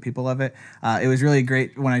see how other people love it. It was really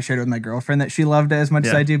great when I shared it with my girlfriend that she loved it as much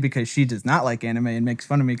as I do because she does not like anime and makes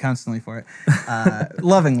fun of me constantly for it.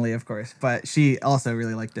 Lovingly, of course. But she also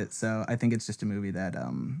really liked it. So I think it's just a movie that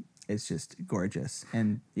it's just gorgeous.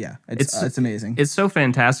 And yeah, it's amazing. It's so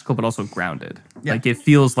fantastical, but also grounded. Yeah. Like it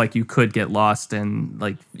feels like you could get lost and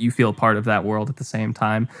like you feel part of that world at the same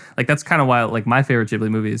time. Like that's kind of why like my favorite Ghibli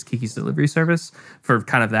movie is Kiki's Delivery Service for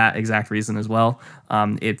kind of that exact reason as well.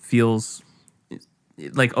 It feels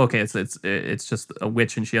like, okay, it's just a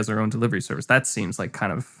witch and she has her own delivery service. That seems like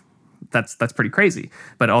kind of that's pretty crazy,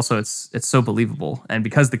 but also it's so believable, and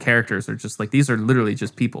because the characters are just like these are literally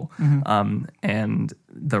just people, and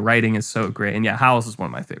the writing is so great, and Howl's is one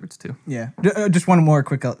of my favorites too. Yeah, just one more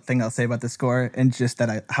quick thing I'll say about the score, and just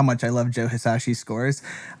that how much I love Joe Hisashi's scores,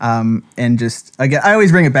 and just again I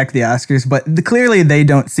always bring it back to the Oscars, but clearly they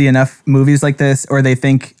don't see enough movies like this, or I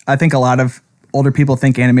think a lot of older people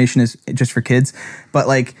think animation is just for kids, but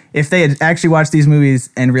like if they had actually watched these movies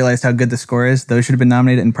and realized how good the score is, those should have been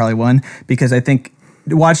nominated and probably won, because I think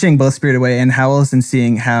watching both Spirited Away and Howl's and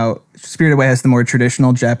seeing how Spirited Away has the more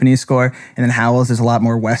traditional Japanese score and then Howl's is a lot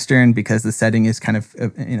more Western because the setting is kind of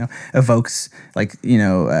evokes like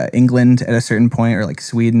England at a certain point, or like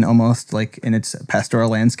Sweden almost, like in its pastoral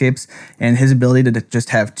landscapes, and his ability to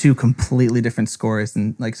just have 2 completely different scores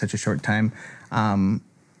in like such a short time,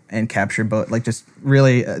 and capture both, like just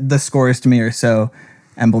really the scores to me are so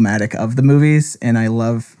emblematic of the movies, and I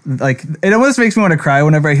love, like, it almost makes me want to cry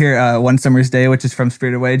whenever I hear One Summer's Day, which is from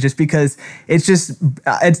Spirited Away, just because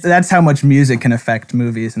that's how much music can affect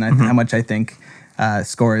movies, and how much I think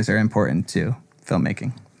scores are important to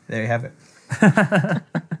filmmaking. There you have it.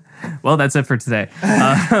 Well, that's it for today.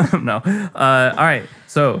 No. All right.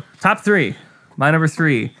 So top 3. My number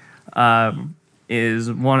 3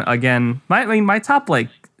 is one again. My top like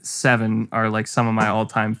 7 are like some of my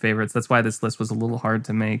all-time favorites. That's why this list was a little hard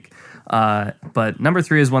to make. But number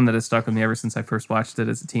 3 is one that has stuck with me ever since I first watched it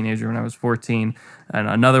as a teenager when I was 14. And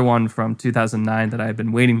another one from 2009 that I've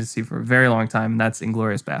been waiting to see for a very long time, and that's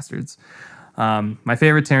Inglourious Basterds. My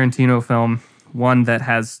favorite Tarantino film, one that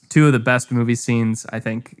has 2 of the best movie scenes, I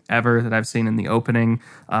think, ever that I've seen in the opening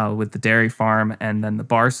with the dairy farm and then the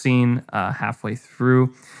bar scene halfway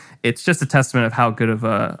through. It's just a testament of how good of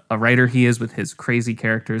a writer he is with his crazy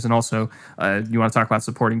characters. And also, you want to talk about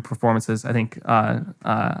supporting performances. I think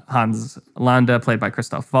Hans Landa, played by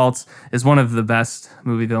Christoph Waltz, is one of the best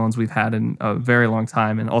movie villains we've had in a very long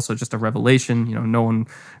time. And also just a revelation.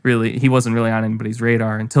 He wasn't really on anybody's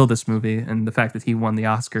radar until this movie. And the fact that he won the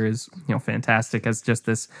Oscar is, fantastic as just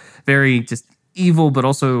this very just evil, but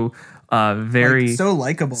also very so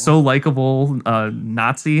likable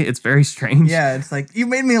Nazi. It's very strange. Yeah, it's like, you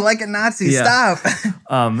made me like a Nazi. Stop.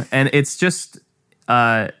 And it's just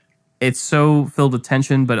it's so filled with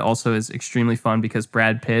tension, but also is extremely fun because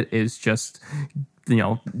Brad Pitt is just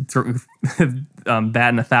batting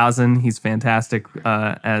 1,000. He's fantastic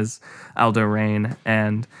as Aldo Rain,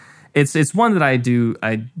 and it's one that I do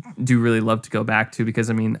really love to go back to because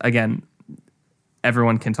again,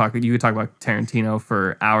 everyone can talk. You could talk about Tarantino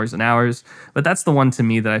for hours and hours, but that's the one to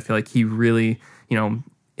me that I feel like he really,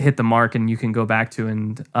 hit the mark, and you can go back to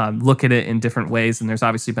and look at it in different ways. And there's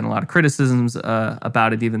obviously been a lot of criticisms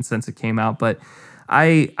about it even since it came out, but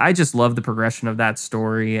I just love the progression of that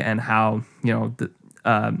story and how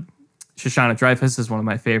Shoshana Dreyfus is one of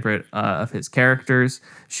my favorite of his characters.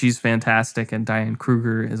 She's fantastic, and Diane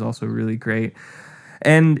Kruger is also really great.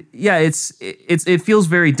 And yeah, it feels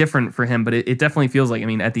very different for him, but it definitely feels like,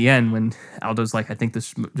 at the end when Aldo's like, I think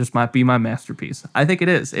this just might be my masterpiece. I think it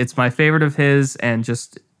is. It's my favorite of his, and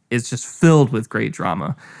it's just filled with great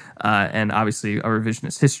drama. And obviously a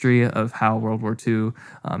revisionist history of how World War II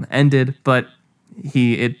ended, but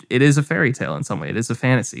it is a fairy tale in some way. It is a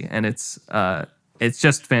fantasy, and it's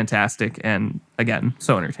just fantastic. And again,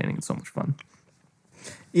 so entertaining and so much fun.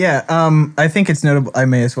 Yeah, I think it's notable. I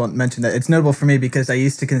may as well mention that it's notable for me because I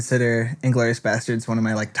used to consider Inglourious Basterds one of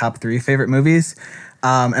my top 3 favorite movies,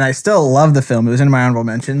 and I still love the film. It was in my honorable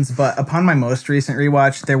mentions, but upon my most recent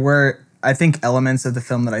rewatch, there were, I think, elements of the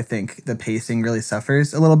film that I think the pacing really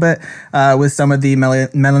suffers a little bit with some of the Melanie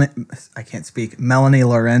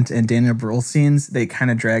Laurent and Daniel Bruhl scenes. They kind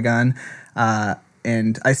of drag on.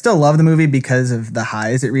 And I still love the movie because of the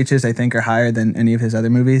highs it reaches, I think, are higher than any of his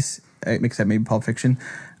other movies, except maybe Pulp Fiction.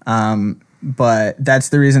 But that's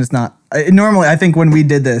the reason it's not. Normally, I think when we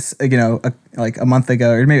did this, like a month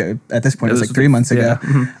ago, or maybe at this point it was like 3 months ago,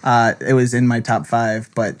 it was in my top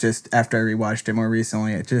 5. But just after I rewatched it more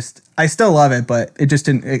recently, I still love it, but it just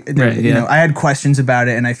didn't. I had questions about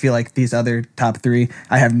it, and I feel like these other top 3,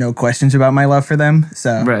 I have no questions about my love for them.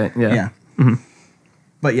 So yeah. Mm-hmm.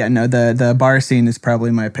 But yeah, no, the bar scene is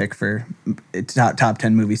probably my pick for top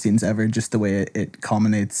 10 movie scenes ever, just the way it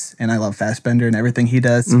culminates. And I love Fassbender and everything he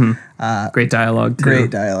does. Mm-hmm. Great dialogue, too.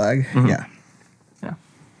 Great dialogue, yeah.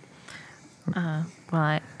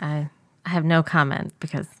 Well, I have no comment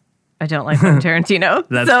because I don't like Tarantino.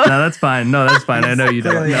 That's fine. No, that's fine. I know you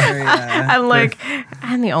don't. I'm like,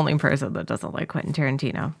 I'm the only person that doesn't like Quentin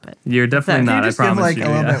Tarantino. But you're definitely not. I promise you. A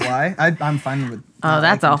little bit why? I'm fine with. Oh,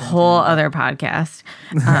 that's a whole other podcast.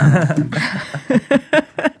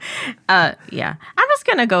 Yeah, I'm just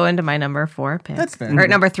gonna go into my number 4 pick. That's fair. Or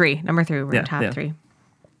number 3. We're in top 3.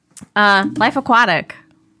 Life Aquatic.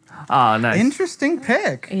 Oh, nice. Interesting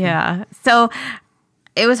pick. Yeah. So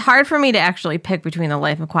it was hard for me to actually pick between The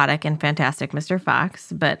Life Aquatic and Fantastic Mr.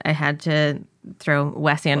 Fox, but I had to throw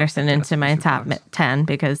Wes Anderson into my top 10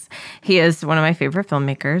 because he is one of my favorite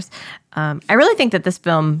filmmakers. I really think that this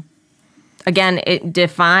film, again, it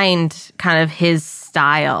defined kind of his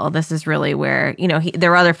style. This is really where, there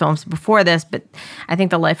were other films before this, but I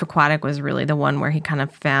think The Life Aquatic was really the one where he kind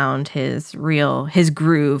of found his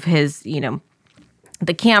groove, the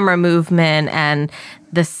camera movement and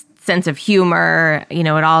this sense of humor, it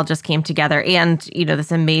all just came together. And,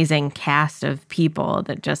 this amazing cast of people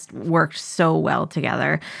that just worked so well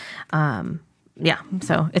together.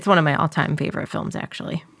 So it's one of my all-time favorite films,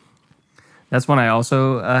 actually. That's one I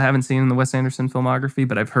also haven't seen in the Wes Anderson filmography,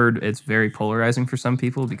 but I've heard it's very polarizing for some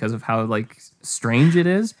people because of how strange it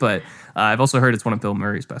is. But I've also heard it's one of Bill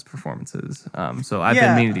Murray's best performances. So I've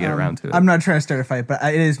been meaning to get around to it. I'm not trying to start a fight, but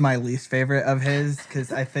it is my least favorite of his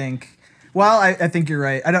because I think. Well, I think you're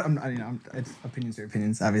right. It's opinions are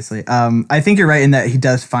opinions, obviously. I think you're right in that he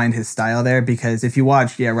does find his style there because if you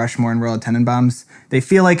watch, Rushmore and Royal Tenenbaums, they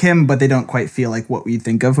feel like him, but they don't quite feel like what you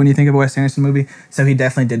think of when you think of a Wes Anderson movie. So he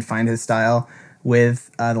definitely did find his style.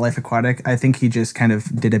 with The Life Aquatic. I think he just kind of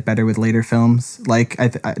did it better with later films, like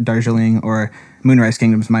Darjeeling or Moonrise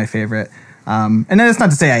Kingdom is my favorite. And then it's not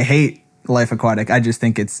to say I hate Life Aquatic. I just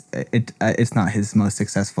think it's not his most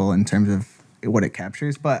successful in terms of what it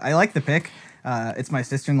captures. But I like the pick. It's my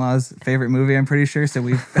sister-in-law's favorite movie, I'm pretty sure. So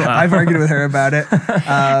I've argued with her about it.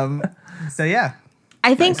 So yeah.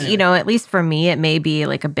 I think, at least for me, it may be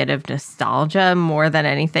like a bit of nostalgia more than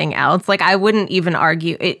anything else. Like, I wouldn't even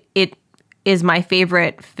argue it is my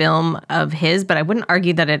favorite film of his, but I wouldn't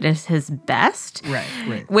argue that it is his best.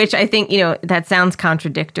 Right. Which I think, that sounds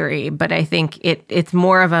contradictory, but I think it's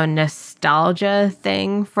more of a nostalgia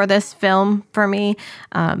thing for this film for me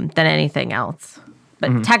than anything else.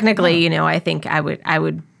 But technically, I think I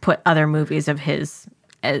would put other movies of his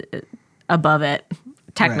above it.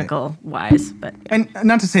 Technical wise, but and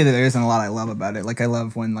not to say that there isn't a lot I love about it. Like I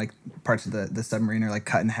love when like parts of the submarine are like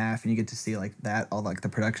cut in half and you get to see like that, all like the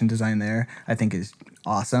production design there I think is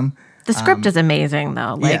awesome. The script is amazing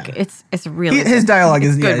though. Like it's really his dialogue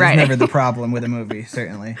is good is never the problem with a movie,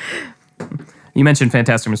 certainly. You mentioned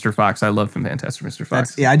Fantastic Mr. Fox. I love Fantastic Mr.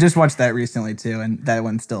 Fox. I just watched that recently too, and that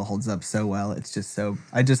one still holds up so well. It's just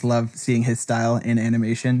I just love seeing his style in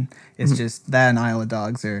animation. It's just that and Isle of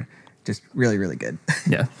Dogs are just really, really good.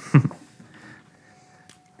 Yeah.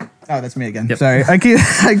 Oh, that's me again. Yep. Sorry. I keep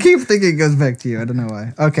thinking it goes back to you. I don't know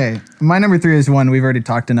why. Okay. My number 3 is one we've already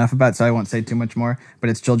talked enough about, so I won't say too much more, but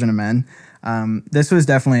it's Children of Men. This was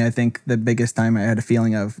definitely, I think, the biggest time I had a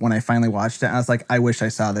feeling of when I finally watched it. I was like, I wish I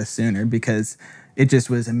saw this sooner because it just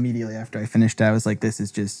was immediately after I finished it. I was like, this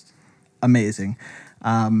is just amazing.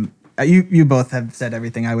 You both have said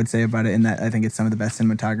everything I would say about it in that I think it's some of the best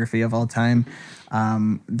cinematography of all time.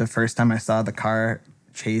 The first time I saw the car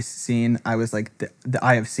chase scene, I was like,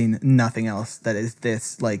 I have seen nothing else that is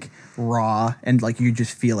this like raw and like you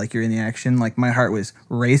just feel like you're in the action. Like my heart was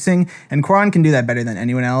racing, and Quaron can do that better than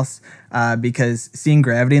anyone else because seeing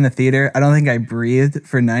Gravity in the theater, I don't think I breathed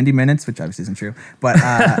for 90 minutes, which obviously isn't true, but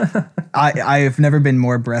I have never been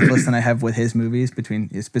more breathless than I have with his movies, between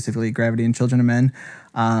specifically Gravity and Children of Men.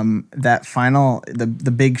 That final, the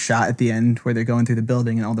big shot at the end where they're going through the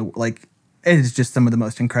building and all the like, it is just some of the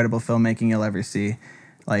most incredible filmmaking you'll ever see.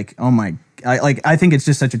 Like, oh my, I think it's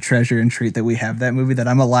just such a treasure and treat that we have that movie, that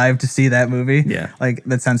I'm alive to see that movie. Yeah. Like,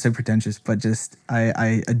 that sounds so pretentious, but just,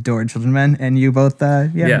 I adore Children of Men, and you both,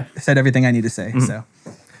 said everything I need to say, so.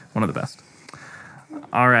 One of the best.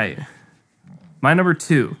 All right. My number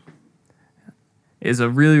 2 is a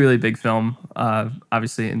really, really big film,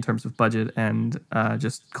 obviously in terms of budget and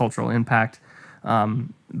just cultural impact.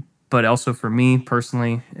 But also for me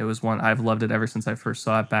personally, it was one, I've loved it ever since I first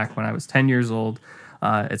saw it back when I was 10 years old.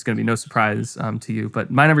 It's going to be no surprise to you. But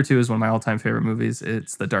my number 2 is one of my all-time favorite movies.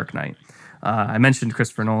 It's The Dark Knight. I mentioned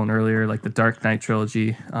Christopher Nolan earlier, like the Dark Knight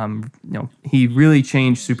trilogy. He really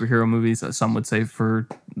changed superhero movies, some would say for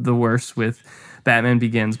the worse, with Batman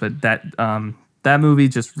Begins. But that movie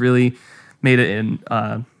just really made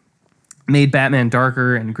it made Batman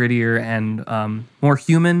darker and grittier and more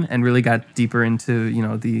human, and really got deeper into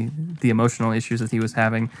the emotional issues that he was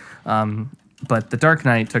having. But The Dark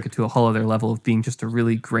Knight took it to a whole other level of being just a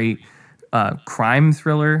really great crime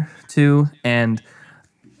thriller too. And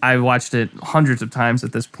I watched it hundreds of times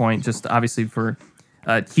at this point, just obviously for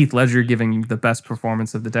Heath Ledger giving the best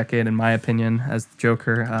performance of the decade, in my opinion, as the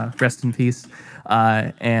Joker. Rest in peace.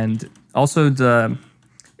 And also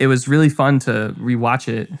it was really fun to rewatch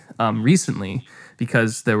it recently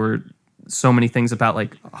because there were so many things about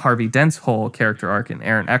like Harvey Dent's whole character arc, and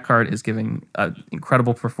Aaron Eckhart is giving an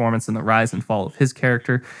incredible performance in the rise and fall of his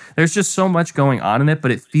character. There's just so much going on in it,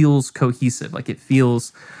 but it feels cohesive. Like it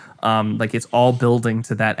feels like it's all building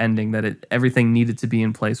to that ending, that everything needed to be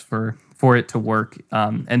in place for it to work.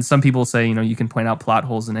 And some people say, you can point out plot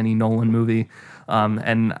holes in any Nolan movie.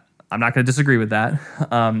 And I'm not going to disagree with that.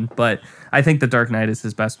 But I think The Dark Knight is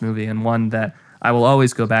his best movie, and one that I will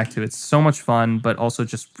always go back to. It's so much fun, but also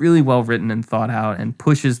just really well written and thought out, and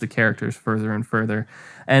pushes the characters further and further.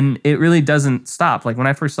 And it really doesn't stop. Like when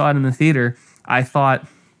I first saw it in the theater, I thought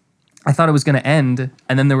it was going to end,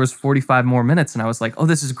 and then there was 45 more minutes, and I was like, oh,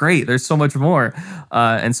 this is great. There's so much more.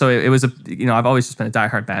 And so it was I've always just been a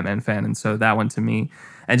diehard Batman fan, and so that one to me,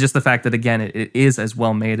 and just the fact that, again, it is as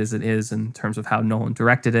well made as it is in terms of how Nolan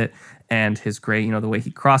directed it, and his great, the way he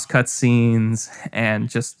cross-cuts scenes, and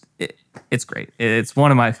just, it's great. It's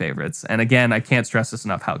one of my favorites. And again, I can't stress this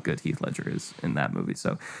enough how good Heath Ledger is in that movie.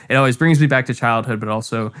 So it always brings me back to childhood, but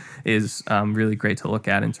also is really great to look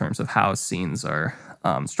at in terms of how scenes are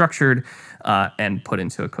structured and put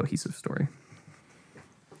into a cohesive story.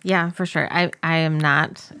 Yeah, for sure. I am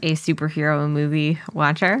not a superhero movie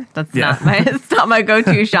watcher. That's it's not my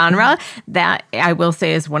go-to genre. That I will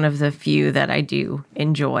say is one of the few that I do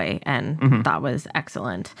enjoy and thought was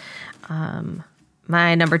excellent.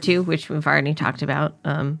 My number 2, which we've already talked about,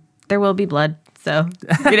 There Will Be Blood. So,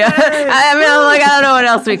 I mean, I don't know what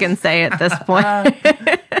else we can say at this point.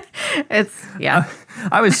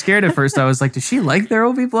 I was scared at first. I was like, does she like There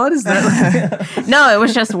Will Be Blood? Is that No, it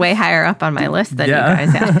was just way higher up on my list than you guys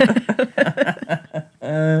had.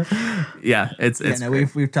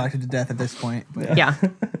 We've talked it to death at this point. But. Yeah.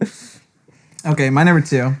 Okay, my number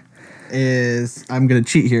 2 is, I'm going to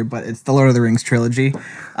cheat here, but it's the Lord of the Rings trilogy.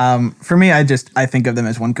 For me, I think of them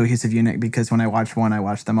as one cohesive unit because when I watch one, I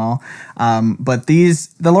watch them all. But the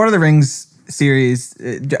Lord of the Rings series,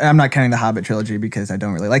 I'm not counting the Hobbit trilogy because I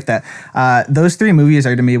don't really like that. Those 3 movies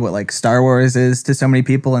are to me what like Star Wars is to so many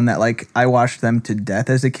people, and that like I watched them to death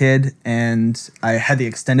as a kid, and I had the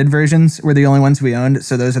extended versions were the only ones we owned,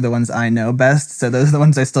 so those are the ones I know best. So those are the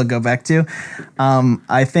ones I still go back to.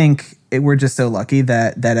 I think we're just so lucky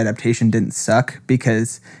that adaptation didn't suck,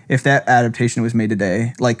 because if that adaptation was made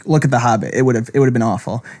today, like look at The Hobbit, it would have been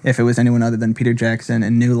awful if it was anyone other than Peter Jackson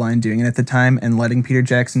and New Line doing it at the time, and letting Peter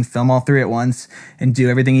Jackson film all 3 at once and do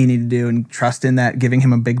everything he needed to do and trust in that giving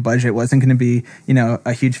him a big budget wasn't going to be,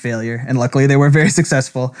 a huge failure. And luckily they were very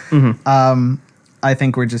successful. I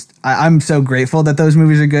think I'm so grateful that those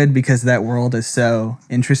movies are good because that world is so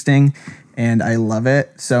interesting and I love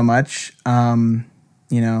it so much.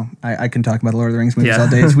 I can talk about the Lord of the Rings movies all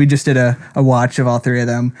day. So we just did a watch of all 3 of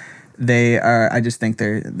them. I just think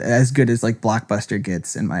they're as good as like Blockbuster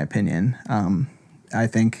gets, in my opinion. I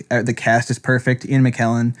think the cast is perfect. Ian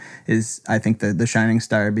McKellen is, I think, the shining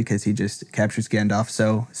star because he just captures Gandalf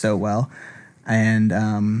so well. And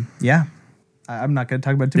I'm not going to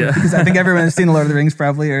talk about it too much because I think everyone has seen the Lord of the Rings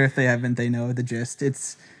probably, or if they haven't, they know the gist.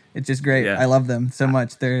 It's just great. I love them so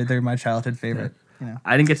much. They're my childhood favorite.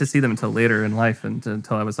 I didn't get to see them until later in life,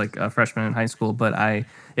 until I was like a freshman in high school. But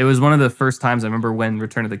it was one of the first times I remember when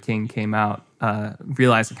Return of the King came out,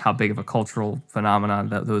 realizing how big of a cultural phenomenon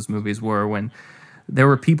that those movies were. When there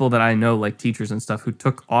were people that I know, like teachers and stuff, who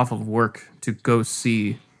took off of work to go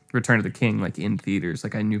see Return of the King, like in theaters.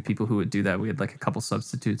 Like I knew people who would do that. We had like a couple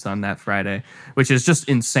substitutes on that Friday, which is just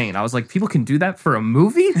insane. I was like, people can do that for a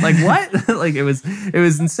movie? Like what? Like it was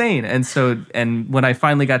insane. And when I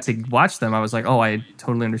finally got to watch them, I was like, oh, I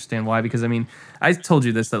totally understand why. Because I mean, I told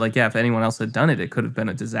you this, that like, if anyone else had done it, it could have been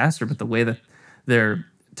a disaster. But the way that they're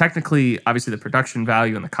technically, obviously the production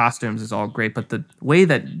value and the costumes is all great, but the way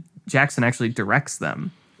that Jackson actually directs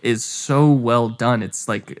them is so well done. It's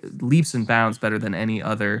like leaps and bounds better than any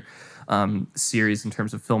other series in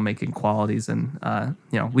terms of filmmaking qualities. And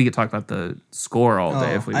we could talk about the score all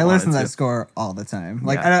day if we wanted to. I listen to that score all the time.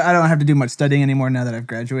 Like I don't have to do much studying anymore now that I've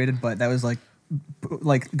graduated, but that was like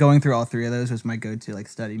going through all 3 of those was my go-to like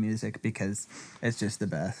study music because it's just the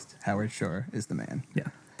best. Howard Shore is the man. Yeah,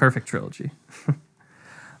 perfect trilogy.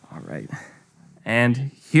 All right, and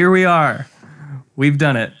here we are. We've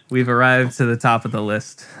done it. We've arrived to the top of the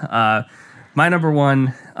list. My number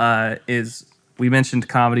 1 is, we mentioned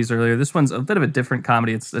comedies earlier. This one's a bit of a different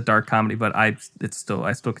comedy. It's a dark comedy, but I still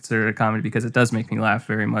consider it a comedy because it does make me laugh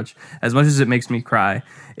very much. As much as it makes me cry,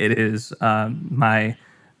 it is not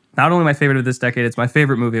only my favorite of this decade, it's my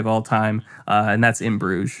favorite movie of all time, and that's In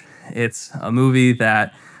Bruges. It's a movie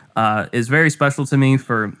that is very special to me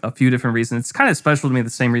for a few different reasons. It's kind of special to me the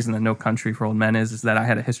same reason that No Country for Old Men is that I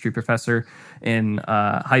had a history professor in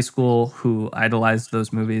high school who idolized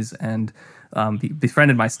those movies and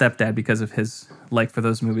befriended my stepdad because of his like for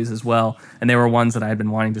those movies as well. And they were ones that I had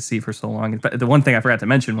been wanting to see for so long. But the one thing I forgot to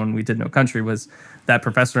mention when we did No Country was that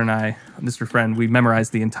professor and I, Mr. Friend, we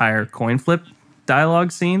memorized the entire coin flip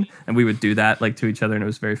dialogue scene, and we would do that like to each other, and it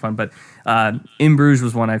was very fun. But In Bruges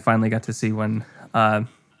was one I finally got to see when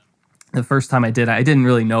the first time I didn't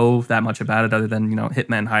really know that much about it other than,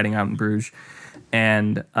 hitmen hiding out in Bruges.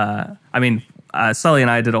 And Sully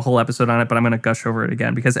and I did a whole episode on it, but I'm going to gush over it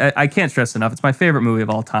again because I can't stress enough. It's my favorite movie of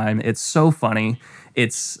all time. It's so funny.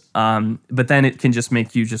 But then it can just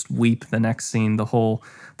make you just weep the next scene. The whole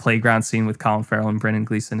playground scene with Colin Farrell and Brendan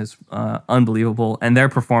Gleeson is unbelievable. And their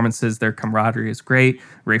performances, their camaraderie is great.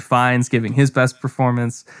 Ralph Fiennes giving his best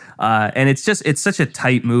performance. And it's such a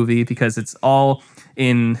tight movie because it's all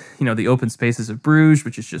in the open spaces of Bruges,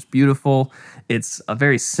 which is just beautiful. It's a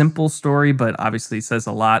very simple story, but obviously says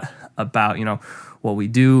a lot about what we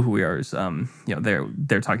do, who we are as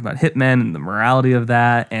they're talking about hitmen and the morality of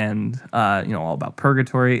that, and all about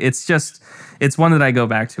purgatory. It's one that I go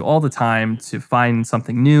back to all the time to find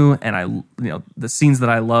something new, and the scenes that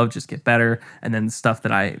I love just get better, and then the stuff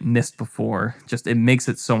that I missed before, just it makes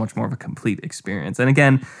it so much more of a complete experience. And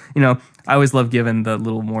again, I always love giving the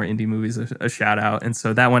little more indie movies a shout out, and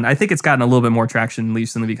so that one, I think it's gotten a little bit more traction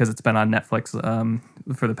recently because it's been on Netflix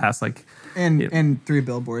for the past and Three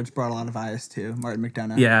Billboards brought a lot of eyes too. Martin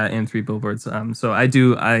McDonagh. Yeah, and Three Billboards. So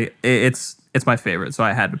it's my favorite, so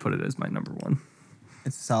I had to put it as my number one.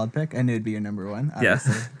 It's a solid pick. I knew it'd be your number one,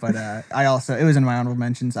 obviously. Yeah. But it was in my honorable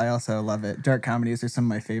mentions. I also love it. Dark comedies are some of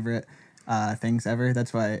my favorite things ever.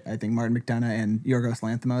 That's why I think Martin McDonagh and Yorgos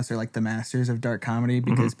Lanthimos are like the masters of dark comedy,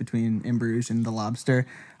 because between In Bruges and The Lobster,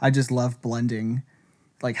 I just love blending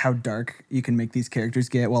like how dark you can make these characters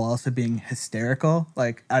get while also being hysterical.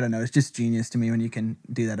 Like, I don't know, it's just genius to me when you can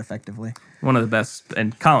do that effectively. One of the best,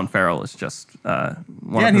 and Colin Farrell is just one.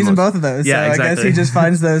 Yeah, and he's in both of those. Yeah, so exactly. I guess he just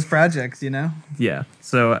finds those projects, Yeah.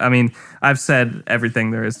 So I mean, I've said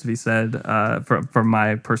everything there is to be said for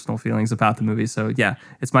my personal feelings about the movie. So yeah,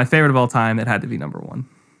 it's my favorite of all time. It had to be number one.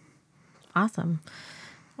 Awesome.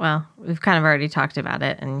 Well, we've kind of already talked about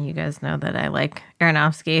it, and you guys know that I like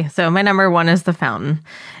Aronofsky. So my number one is The Fountain.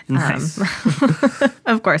 Nice.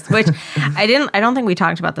 Of course, which I don't think we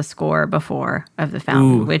talked about the score before of The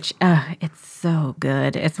Fountain, which it's so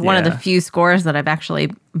good. It's one of the few scores that I've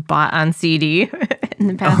actually bought on CD in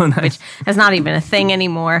the past, which is not even a thing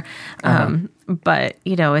anymore. But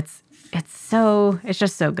it's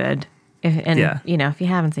just so good. If you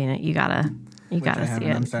haven't seen it, you gotta see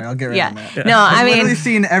it. I'm sorry, I'll get right on that. No, I've literally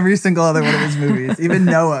seen every single other one of his movies, even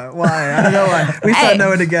Noah. Why? I don't know why. We saw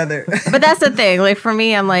Noah together. But that's the thing. Like, for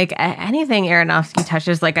me, I'm like, anything Aronofsky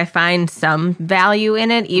touches, like, I find some value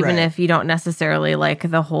in it, even if you don't necessarily like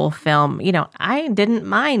the whole film. I didn't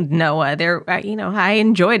mind Noah. I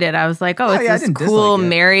enjoyed it. I was like, it's this cool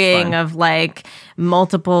marrying of like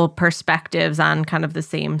multiple perspectives on kind of the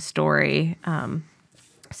same story.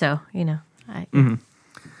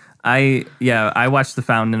 I watched The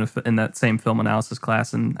Fountain in that same film analysis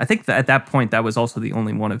class, and I think that at that point that was also the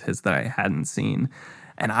only one of his that I hadn't seen,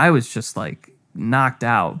 and I was just like knocked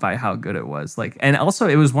out by how good it was. Like, and also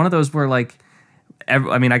it was one of those where like,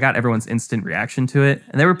 I got everyone's instant reaction to it,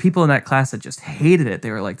 and there were people in that class that just hated it.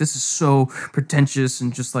 They were like, "This is so pretentious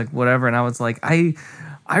and just like whatever," and I was like,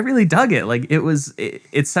 I really dug it. Like,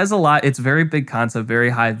 it says a lot. It's very big concept,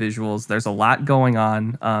 very high visuals. There's a lot going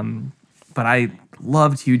on, but I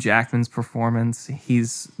loved Hugh Jackman's performance.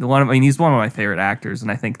 He's one of my favorite actors,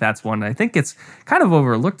 and I think that's one that I think gets kind of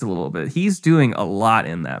overlooked a little bit. He's doing a lot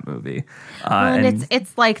in that movie. And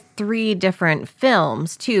it's like 3 different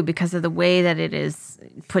films too, because of the way that it is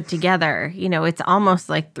put together. It's almost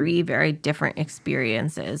like 3 very different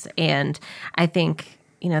experiences, and I think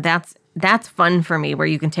that's fun for me, where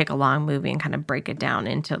you can take a long movie and kind of break it down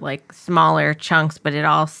into like smaller chunks, but it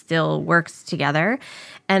all still works together.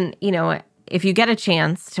 And if you get a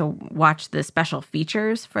chance to watch the special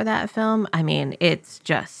features for that film, I mean, it's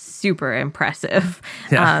just super impressive.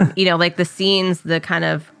 Yeah. Like the scenes, the kind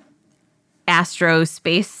of astro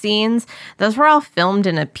space scenes, those were all filmed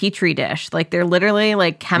in a petri dish. Like, they're literally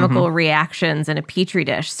like chemical reactions in a petri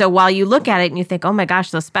dish. So while you look at it and you think, oh my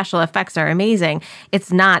gosh, those special effects are amazing,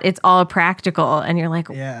 it's not. It's all practical. And you're like,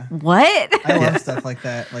 what? I love stuff like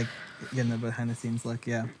that. Like, getting the behind the scenes look.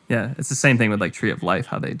 Yeah, it's the same thing with like Tree of Life.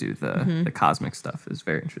 How they do the cosmic stuff is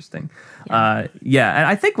very interesting. And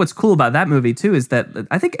I think what's cool about that movie too is that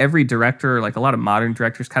I think every director, like a lot of modern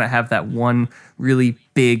directors, kind of have that one really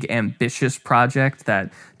big ambitious project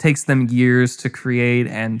that takes them years to create,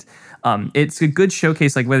 and it's a good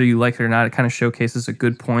showcase. Like, whether you like it or not, it kind of showcases a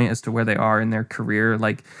good point as to where they are in their career.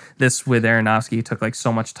 Like this with Aronofsky, took like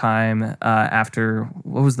so much time after,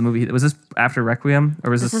 what was the movie? Was this after Requiem, or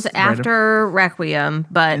was this? This is after Requiem,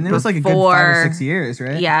 but and it was like a good 5 or 6 years,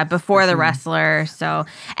 right? Yeah, before The Wrestler. So,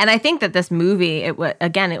 and I think that this movie, it was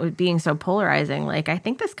being so polarizing. Like, I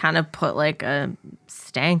think this kind of put like a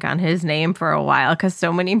stank on his name for a while, because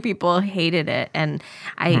so many people hated it, and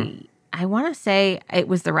I want to say it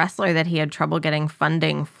was The Wrestler that he had trouble getting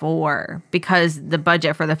funding for, because the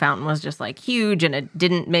budget for The Fountain was just like huge, and it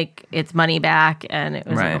didn't make its money back, and it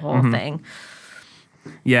was like a whole thing.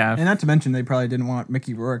 Yeah. And not to mention, they probably didn't want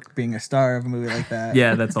Mickey Rourke being a star of a movie like that.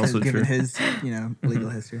 Yeah, that's also true. Given his, legal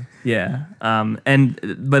history. Yeah.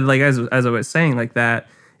 But like, as I was saying, like that,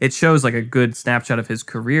 it shows like a good snapshot of his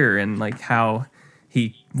career and like how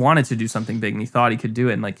he wanted to do something big and he thought he could do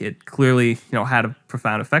it. And like, it clearly, had a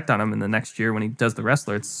profound effect on him. And the next year when he does The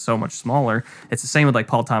Wrestler, it's so much smaller. It's the same with like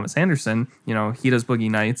Paul Thomas Anderson. He does Boogie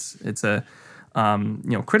Nights. It's a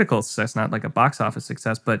critical success, not like a box office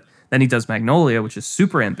success. But then he does Magnolia, which is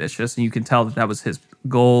super ambitious, and you can tell that was his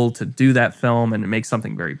goal to do that film and make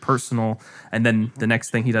something very personal. And then the next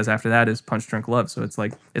thing he does after that is Punch Drunk Love. So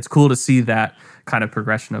it's cool to see that kind of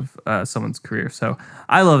progression of someone's career. So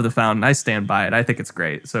I love The Fountain. I stand by it. I think it's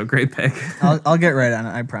great. So great pick. I'll get right on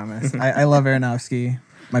it. I promise. I love Aronofsky.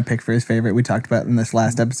 My pick for his favorite we talked about in this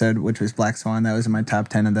last episode, which was Black Swan. That was in my top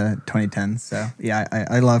 10 of the 2010s. So yeah,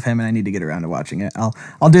 I love him, and I need to get around to watching it.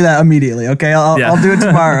 I'll do that immediately. Okay, I'll do it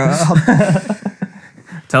tomorrow.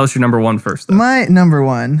 Tell us your number one first, though. My number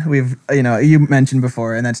one, you mentioned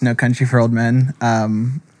before, and that's No Country for Old Men.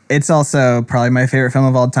 It's also probably my favorite film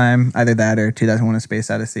of all time, either that or 2001: A Space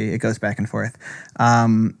Odyssey. It goes back and forth.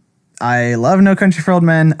 I love No Country for Old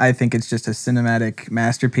Men. I think it's just a cinematic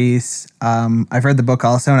masterpiece. I've read the book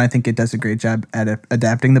also, and I think it does a great job at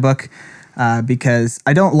adapting the book because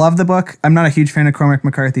I don't love the book. I'm not a huge fan of Cormac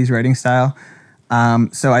McCarthy's writing style.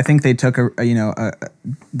 So I think they took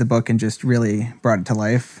the book and just really brought it to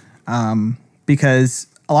life because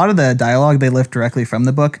a lot of the dialogue they lift directly from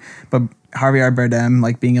the book, but Javier Bardem,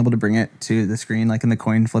 like being able to bring it to the screen, like in the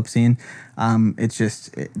coin flip scene,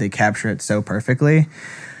 they capture it so perfectly.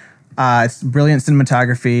 It's brilliant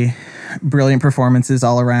cinematography, brilliant performances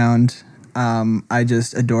all around. I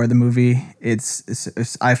just adore the movie.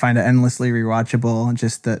 I find it endlessly rewatchable.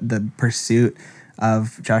 Just the pursuit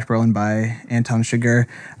of Josh Brolin by Anton Chigurh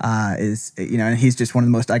and he's just one of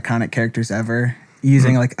the most iconic characters ever.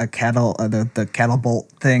 Using like a cattle, the cattle bolt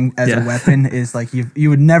thing as a weapon is like you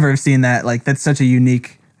would never have seen that. Like that's such a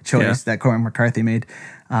unique choice that Cormac McCarthy made.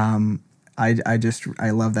 I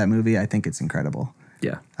love that movie. I think it's incredible.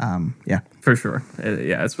 Yeah. For sure.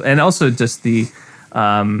 And also just the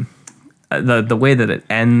way that it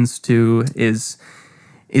ends too is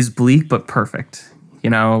bleak but perfect.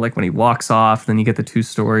 Like when he walks off, then you get the two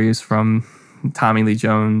stories from Tommy Lee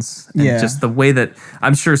Jones, and just the way that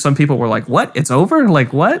I'm sure some people were like, "What? It's over?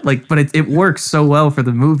 Like what?" Like, but it works so well for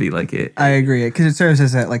the movie. Like it. I agree because it serves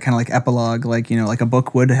as a like kind of like epilogue, like like a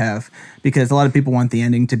book would have. Because a lot of people want the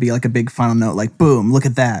ending to be like a big final note, like boom, look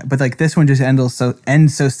at that. But like this one just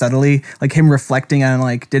ends so subtly, like him reflecting on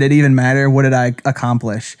like, did it even matter? What did I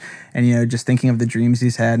accomplish? And just thinking of the dreams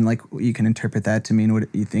he's had, and like you can interpret that to mean what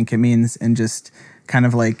you think it means, and just kind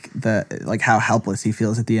of like how helpless he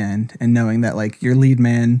feels at the end, and knowing that like your lead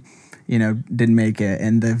man, didn't make it,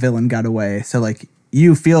 and the villain got away. So like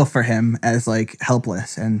you feel for him as like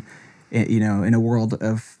helpless, and in a world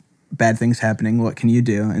of bad things happening, what can you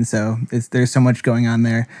do? And so there's so much going on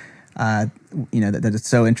there, that it's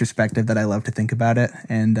so introspective that I love to think about it.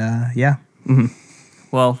 And Mm-hmm.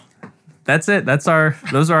 Well, that's it. Those are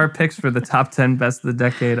our picks for the top 10 best of the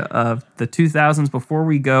decade of the 2000s. Before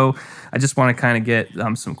we go, I just want to kind of get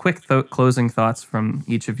some quick closing thoughts from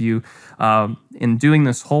each of you. In doing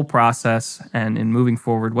this whole process and in moving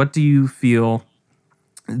forward, what do you feel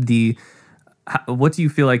like the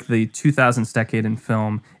 2000s decade in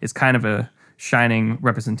film is kind of a shining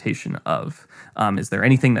representation of? Is there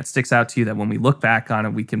anything that sticks out to you that when we look back on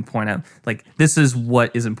it, we can point out, like, this is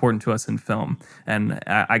what is important to us in film? And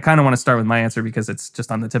I kind of want to start with my answer because it's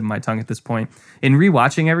just on the tip of my tongue at this point. In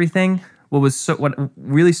rewatching everything, what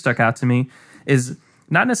really stuck out to me is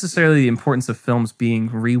not necessarily the importance of films being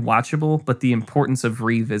rewatchable, but the importance of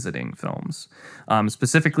revisiting films.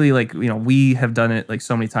 Specifically, like, we have done it like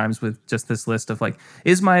so many times with just this list of like,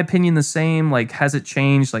 is my opinion the same? Like, has it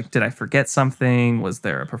changed? Like, did I forget something? Was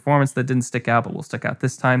there a performance that didn't stick out, but will stick out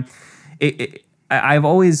this time? We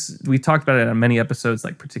talked about it on many episodes,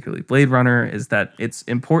 like particularly Blade Runner, is that it's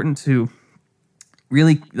important to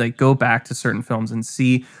really like go back to certain films and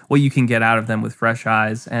see what you can get out of them with fresh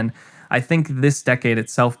eyes. And I think this decade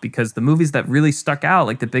itself, because the movies that really stuck out,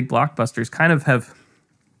 like the big blockbusters, kind of have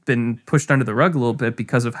been pushed under the rug a little bit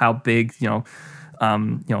because of how big, the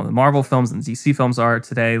Marvel films and DC films are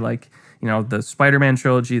today. Like, the Spider-Man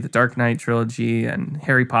trilogy, the Dark Knight trilogy, and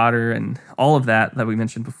Harry Potter, and all of that we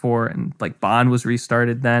mentioned before. And like Bond was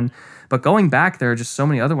restarted then. But going back, there are just so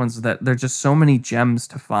many other ones that there are just so many gems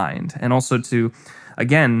to find. And also to,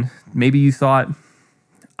 again, maybe you thought,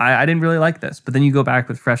 I didn't really like this, but then you go back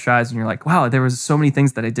with fresh eyes and you're like, wow, there was so many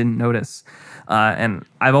things that I didn't notice. And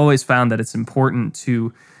I've always found that it's important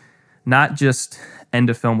to not just end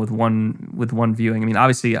a film with one viewing. I mean,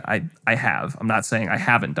 obviously I have. I'm not saying I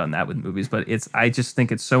haven't done that with movies, but I just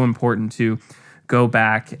think it's so important to go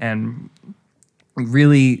back and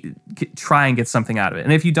really try and get something out of it.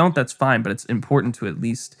 And if you don't, that's fine, but it's important to at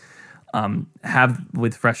least have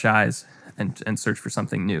with fresh eyes and search for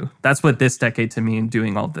something new. That's what this decade to me, and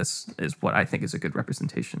doing all this, is what I think is a good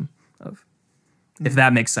representation of. if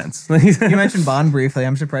that makes sense. You mentioned Bond briefly.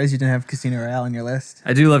 I'm surprised you didn't have Casino Royale on your list.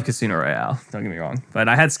 I do love Casino Royale, don't get me wrong. But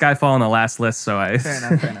I had Skyfall on the last list, so I... Fair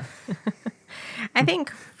enough. I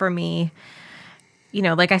think for me,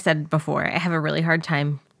 like I said before, I have a really hard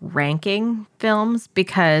time ranking films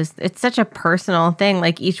because it's such a personal thing.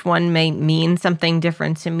 Like each one may mean something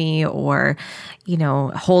different to me or,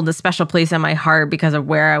 hold a special place in my heart because of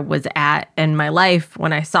where I was at in my life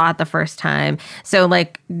when I saw it the first time. So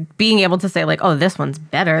like being able to say like, oh, this one's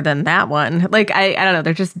better than that one. Like, I don't know,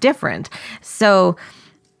 they're just different. So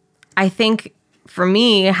I think for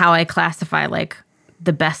me, how I classify like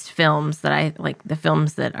the best films that I like, the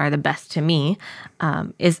films that are the best to me,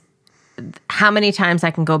 is how many times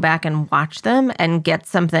I can go back and watch them and get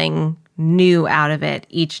something new out of it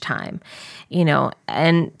each time,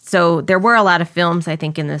 And so there were a lot of films, I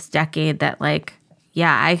think, in this decade that like,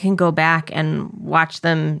 yeah, I can go back and watch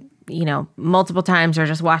them, multiple times or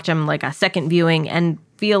just watch them like a second viewing and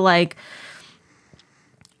feel like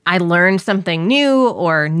I learned something new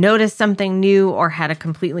or noticed something new or had a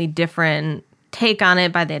completely different take on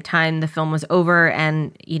it by the time the film was over.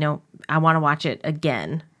 And, I want to watch it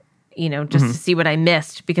again. Just to see what I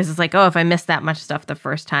missed, because it's like, oh, if I missed that much stuff the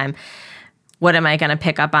first time, what am I going to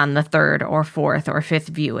pick up on the third or fourth or fifth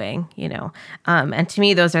viewing, And to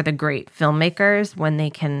me, those are the great filmmakers when they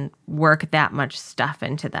can work that much stuff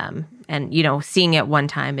into them. And, seeing it one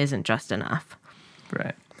time isn't just enough.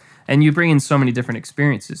 Right. And you bring in so many different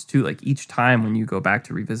experiences too. Like each time when you go back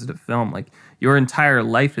to revisit a film, like your entire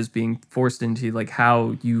life is being forced into like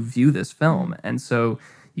how you view this film. And so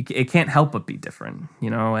it can't help but be different,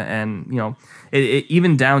 and, it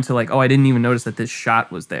even down to like, oh, I didn't even notice that this shot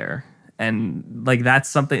was there. And like, that's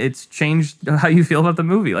something, it's changed how you feel about the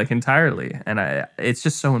movie, like entirely. And it's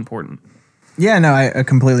just so important. Yeah, no, I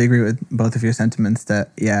completely agree with both of your sentiments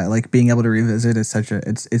that, yeah, like being able to revisit is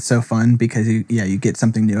it's so fun because you get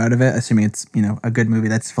something new out of it, assuming it's, a good movie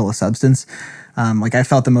that's full of substance. Like I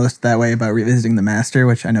felt the most that way about revisiting The Master,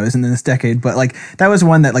 which I know isn't in this decade, but like that was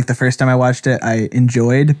one that like the first time I watched it, I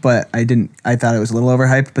enjoyed, but I thought it was a little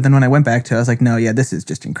overhyped. But then when I went back to it, I was like, no, yeah, this is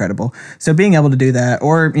just incredible. So being able to do that,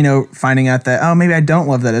 or, finding out that, oh, maybe I don't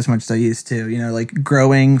love that as much as I used to, like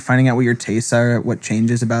growing, finding out what your tastes are, what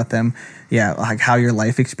changes about them. Yeah, like how your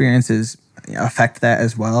life experiences affect that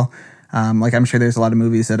as well. Like I'm sure there's a lot of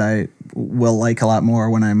movies that I will like a lot more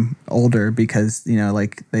when I'm older because,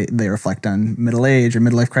 like they reflect on middle age or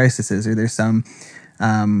midlife crises, or there's some,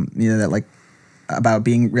 that like about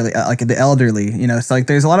being really like the elderly, so like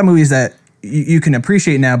there's a lot of movies that you can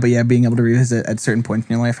appreciate now, but yeah, being able to revisit at certain points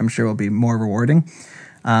in your life, I'm sure will be more rewarding.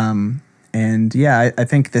 And yeah, I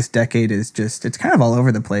think this decade is it's kind of all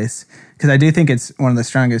over the place because I do think it's one of the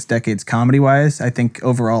strongest decades comedy-wise. I think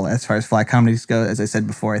overall, as far as flat comedies go, as I said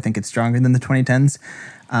before, I think it's stronger than the 2010s.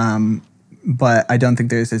 But I don't think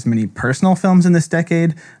there's as many personal films in this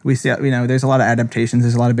decade. We see, there's a lot of adaptations,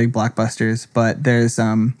 there's a lot of big blockbusters, but there's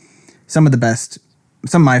some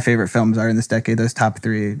of my favorite films are in this decade. Those top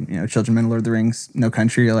three, Children, Men, Lord of the Rings, No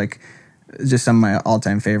Country, are like just some of my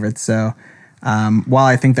all-time favorites. So while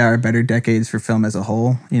I think there are better decades for film as a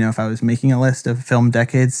whole, if I was making a list of film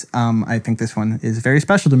decades, I think this one is very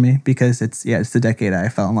special to me because it's the decade I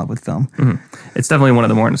fell in love with film. Mm-hmm. It's definitely one of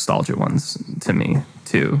the more nostalgic ones to me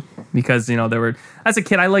too, because there were, as a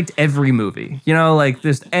kid, I liked every movie. Like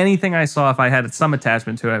just anything I saw, if I had some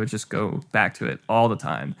attachment to it, I would just go back to it all the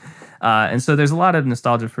time. And so there's a lot of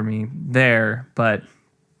nostalgia for me there, but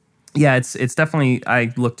yeah, it's definitely,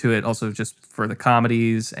 I look to it also just for the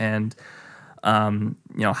comedies and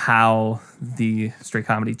how the straight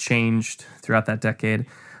comedy changed throughout that decade.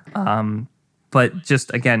 But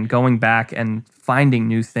just, again, going back and finding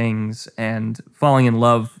new things and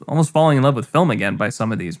almost falling in love with film again by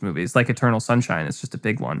some of these movies, like Eternal Sunshine is just a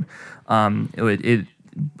big one.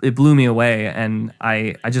 It blew me away, and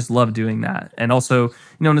I just love doing that. And also,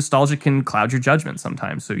 nostalgia can cloud your judgment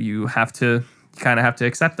sometimes, so you kind of have to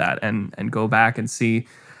accept that and go back and see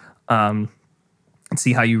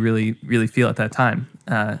how you really, really feel at that time.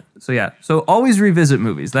 So always revisit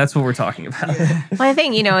movies. That's what we're talking about. Well, I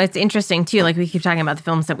think, it's interesting too. Like we keep talking about the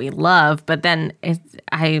films that we love, but then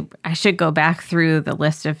I should go back through the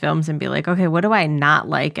list of films and be like, okay, what do I not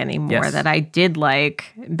like anymore that I did like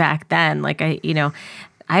back then? Like I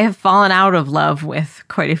have fallen out of love with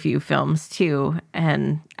quite a few films too.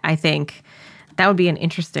 And I think that would be an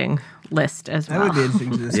interesting list as That well. would be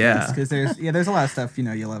interesting to discuss. Yeah. Because there's a lot of stuff, you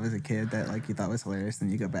love as a kid that like you thought was hilarious.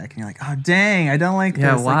 Then you go back and you're like, oh, dang, I don't like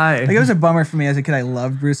Yeah, this. why? Like, it was a bummer for me as a kid. I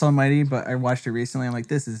loved Bruce Almighty, but I watched it recently. I'm like,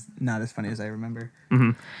 this is not as funny as I remember.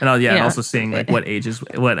 And Yeah. also seeing like what ages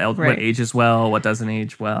what ages well, what doesn't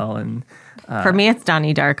age well, and For me, it's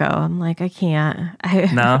Donnie Darko. I'm like, I can't.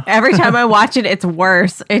 No? Every time I watch it, it's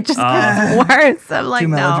worse. It just gets worse. I'm like, Too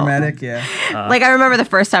no. melodramatic, yeah. Like, I remember the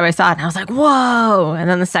first time I saw it, and I was like, whoa. And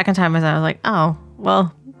then the second time I saw it, I was like, oh,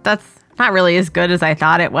 well, that's not really as good as I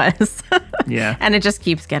thought it was. yeah, And it just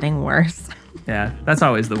keeps getting worse. yeah, that's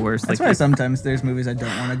always the worst. That's like why sometimes there's movies I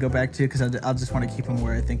don't want to go back to because I'll just want to keep them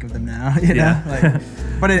where I think of them now. You Yeah. know?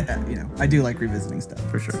 Like, but I do like revisiting stuff.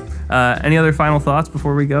 for sure. Any other final thoughts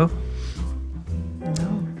before we go?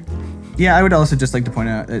 Yeah, I would also just like to point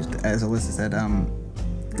out, as Alyssa said,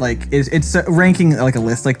 like it's ranking like a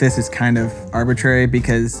list like this is kind of arbitrary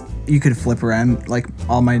because you could flip around like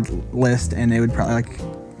all my list and it would probably like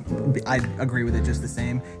I agree with it just the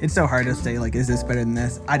same. It's so hard to say like, is this better than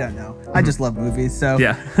this? I don't know. I just love movies, so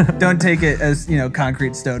Yeah. don't take it as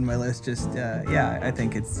concrete stone. My list just I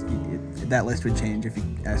think that list would change if you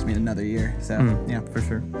asked me in another year. So yeah, For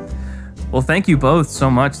sure. Well, thank you both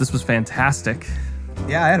so much. This was fantastic.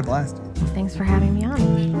 yeah, I had a blast. Thanks for having me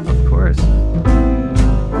on. Of course.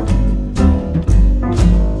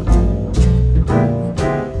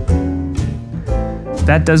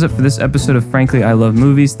 That does it for this episode of Frankly I Love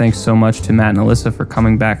Movies. Thanks so much to Matt and Alyssa for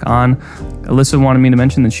coming back on. Alyssa wanted me to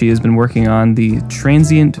mention that she has been working on the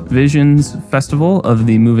Transient Visions Festival of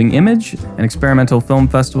the Moving Image, an experimental film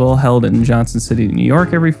festival held in Johnson City, New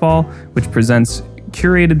York every fall, which presents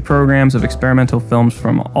curated programs of experimental films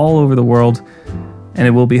from all over the world. And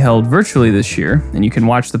it will be held virtually this year. And you can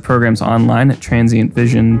watch the programs online at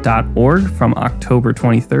transientvision.org from October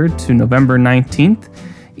 23rd to November 19th.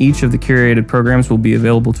 Each of the curated programs will be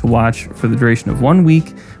available to watch for the duration of 1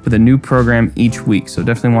 week with a new program each week. So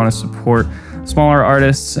definitely want to support smaller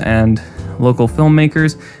artists and local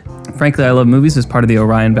filmmakers. Frankly, I Love Movies is part of the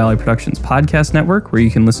Orion Valley Productions podcast network, where you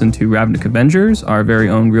can listen to Ravnik Avengers, our very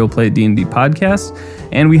own Real Play D&D podcast.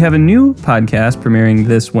 And we have a new podcast premiering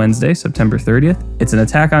this Wednesday, September 30th. It's an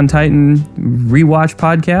Attack on Titan rewatch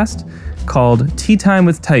podcast called Tea Time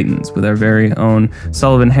with Titans with our very own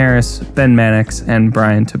Sullivan Harris, Ben Mannix, and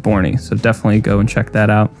Brian Taborni. So definitely go and check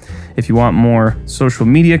that out. If you want more social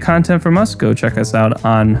media content from us, go check us out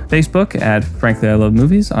on Facebook at Frankly I Love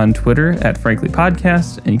Movies, on Twitter at Frankly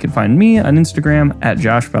Podcast, and you can find me on Instagram at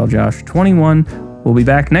JoshValJosh21. We'll be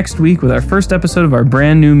back next week with our first episode of our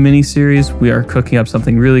brand new mini-series. We are cooking up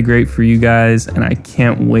something really great for you guys, and I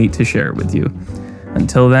can't wait to share it with you.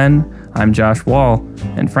 Until then, I'm Josh Wall,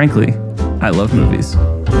 and frankly, I love movies.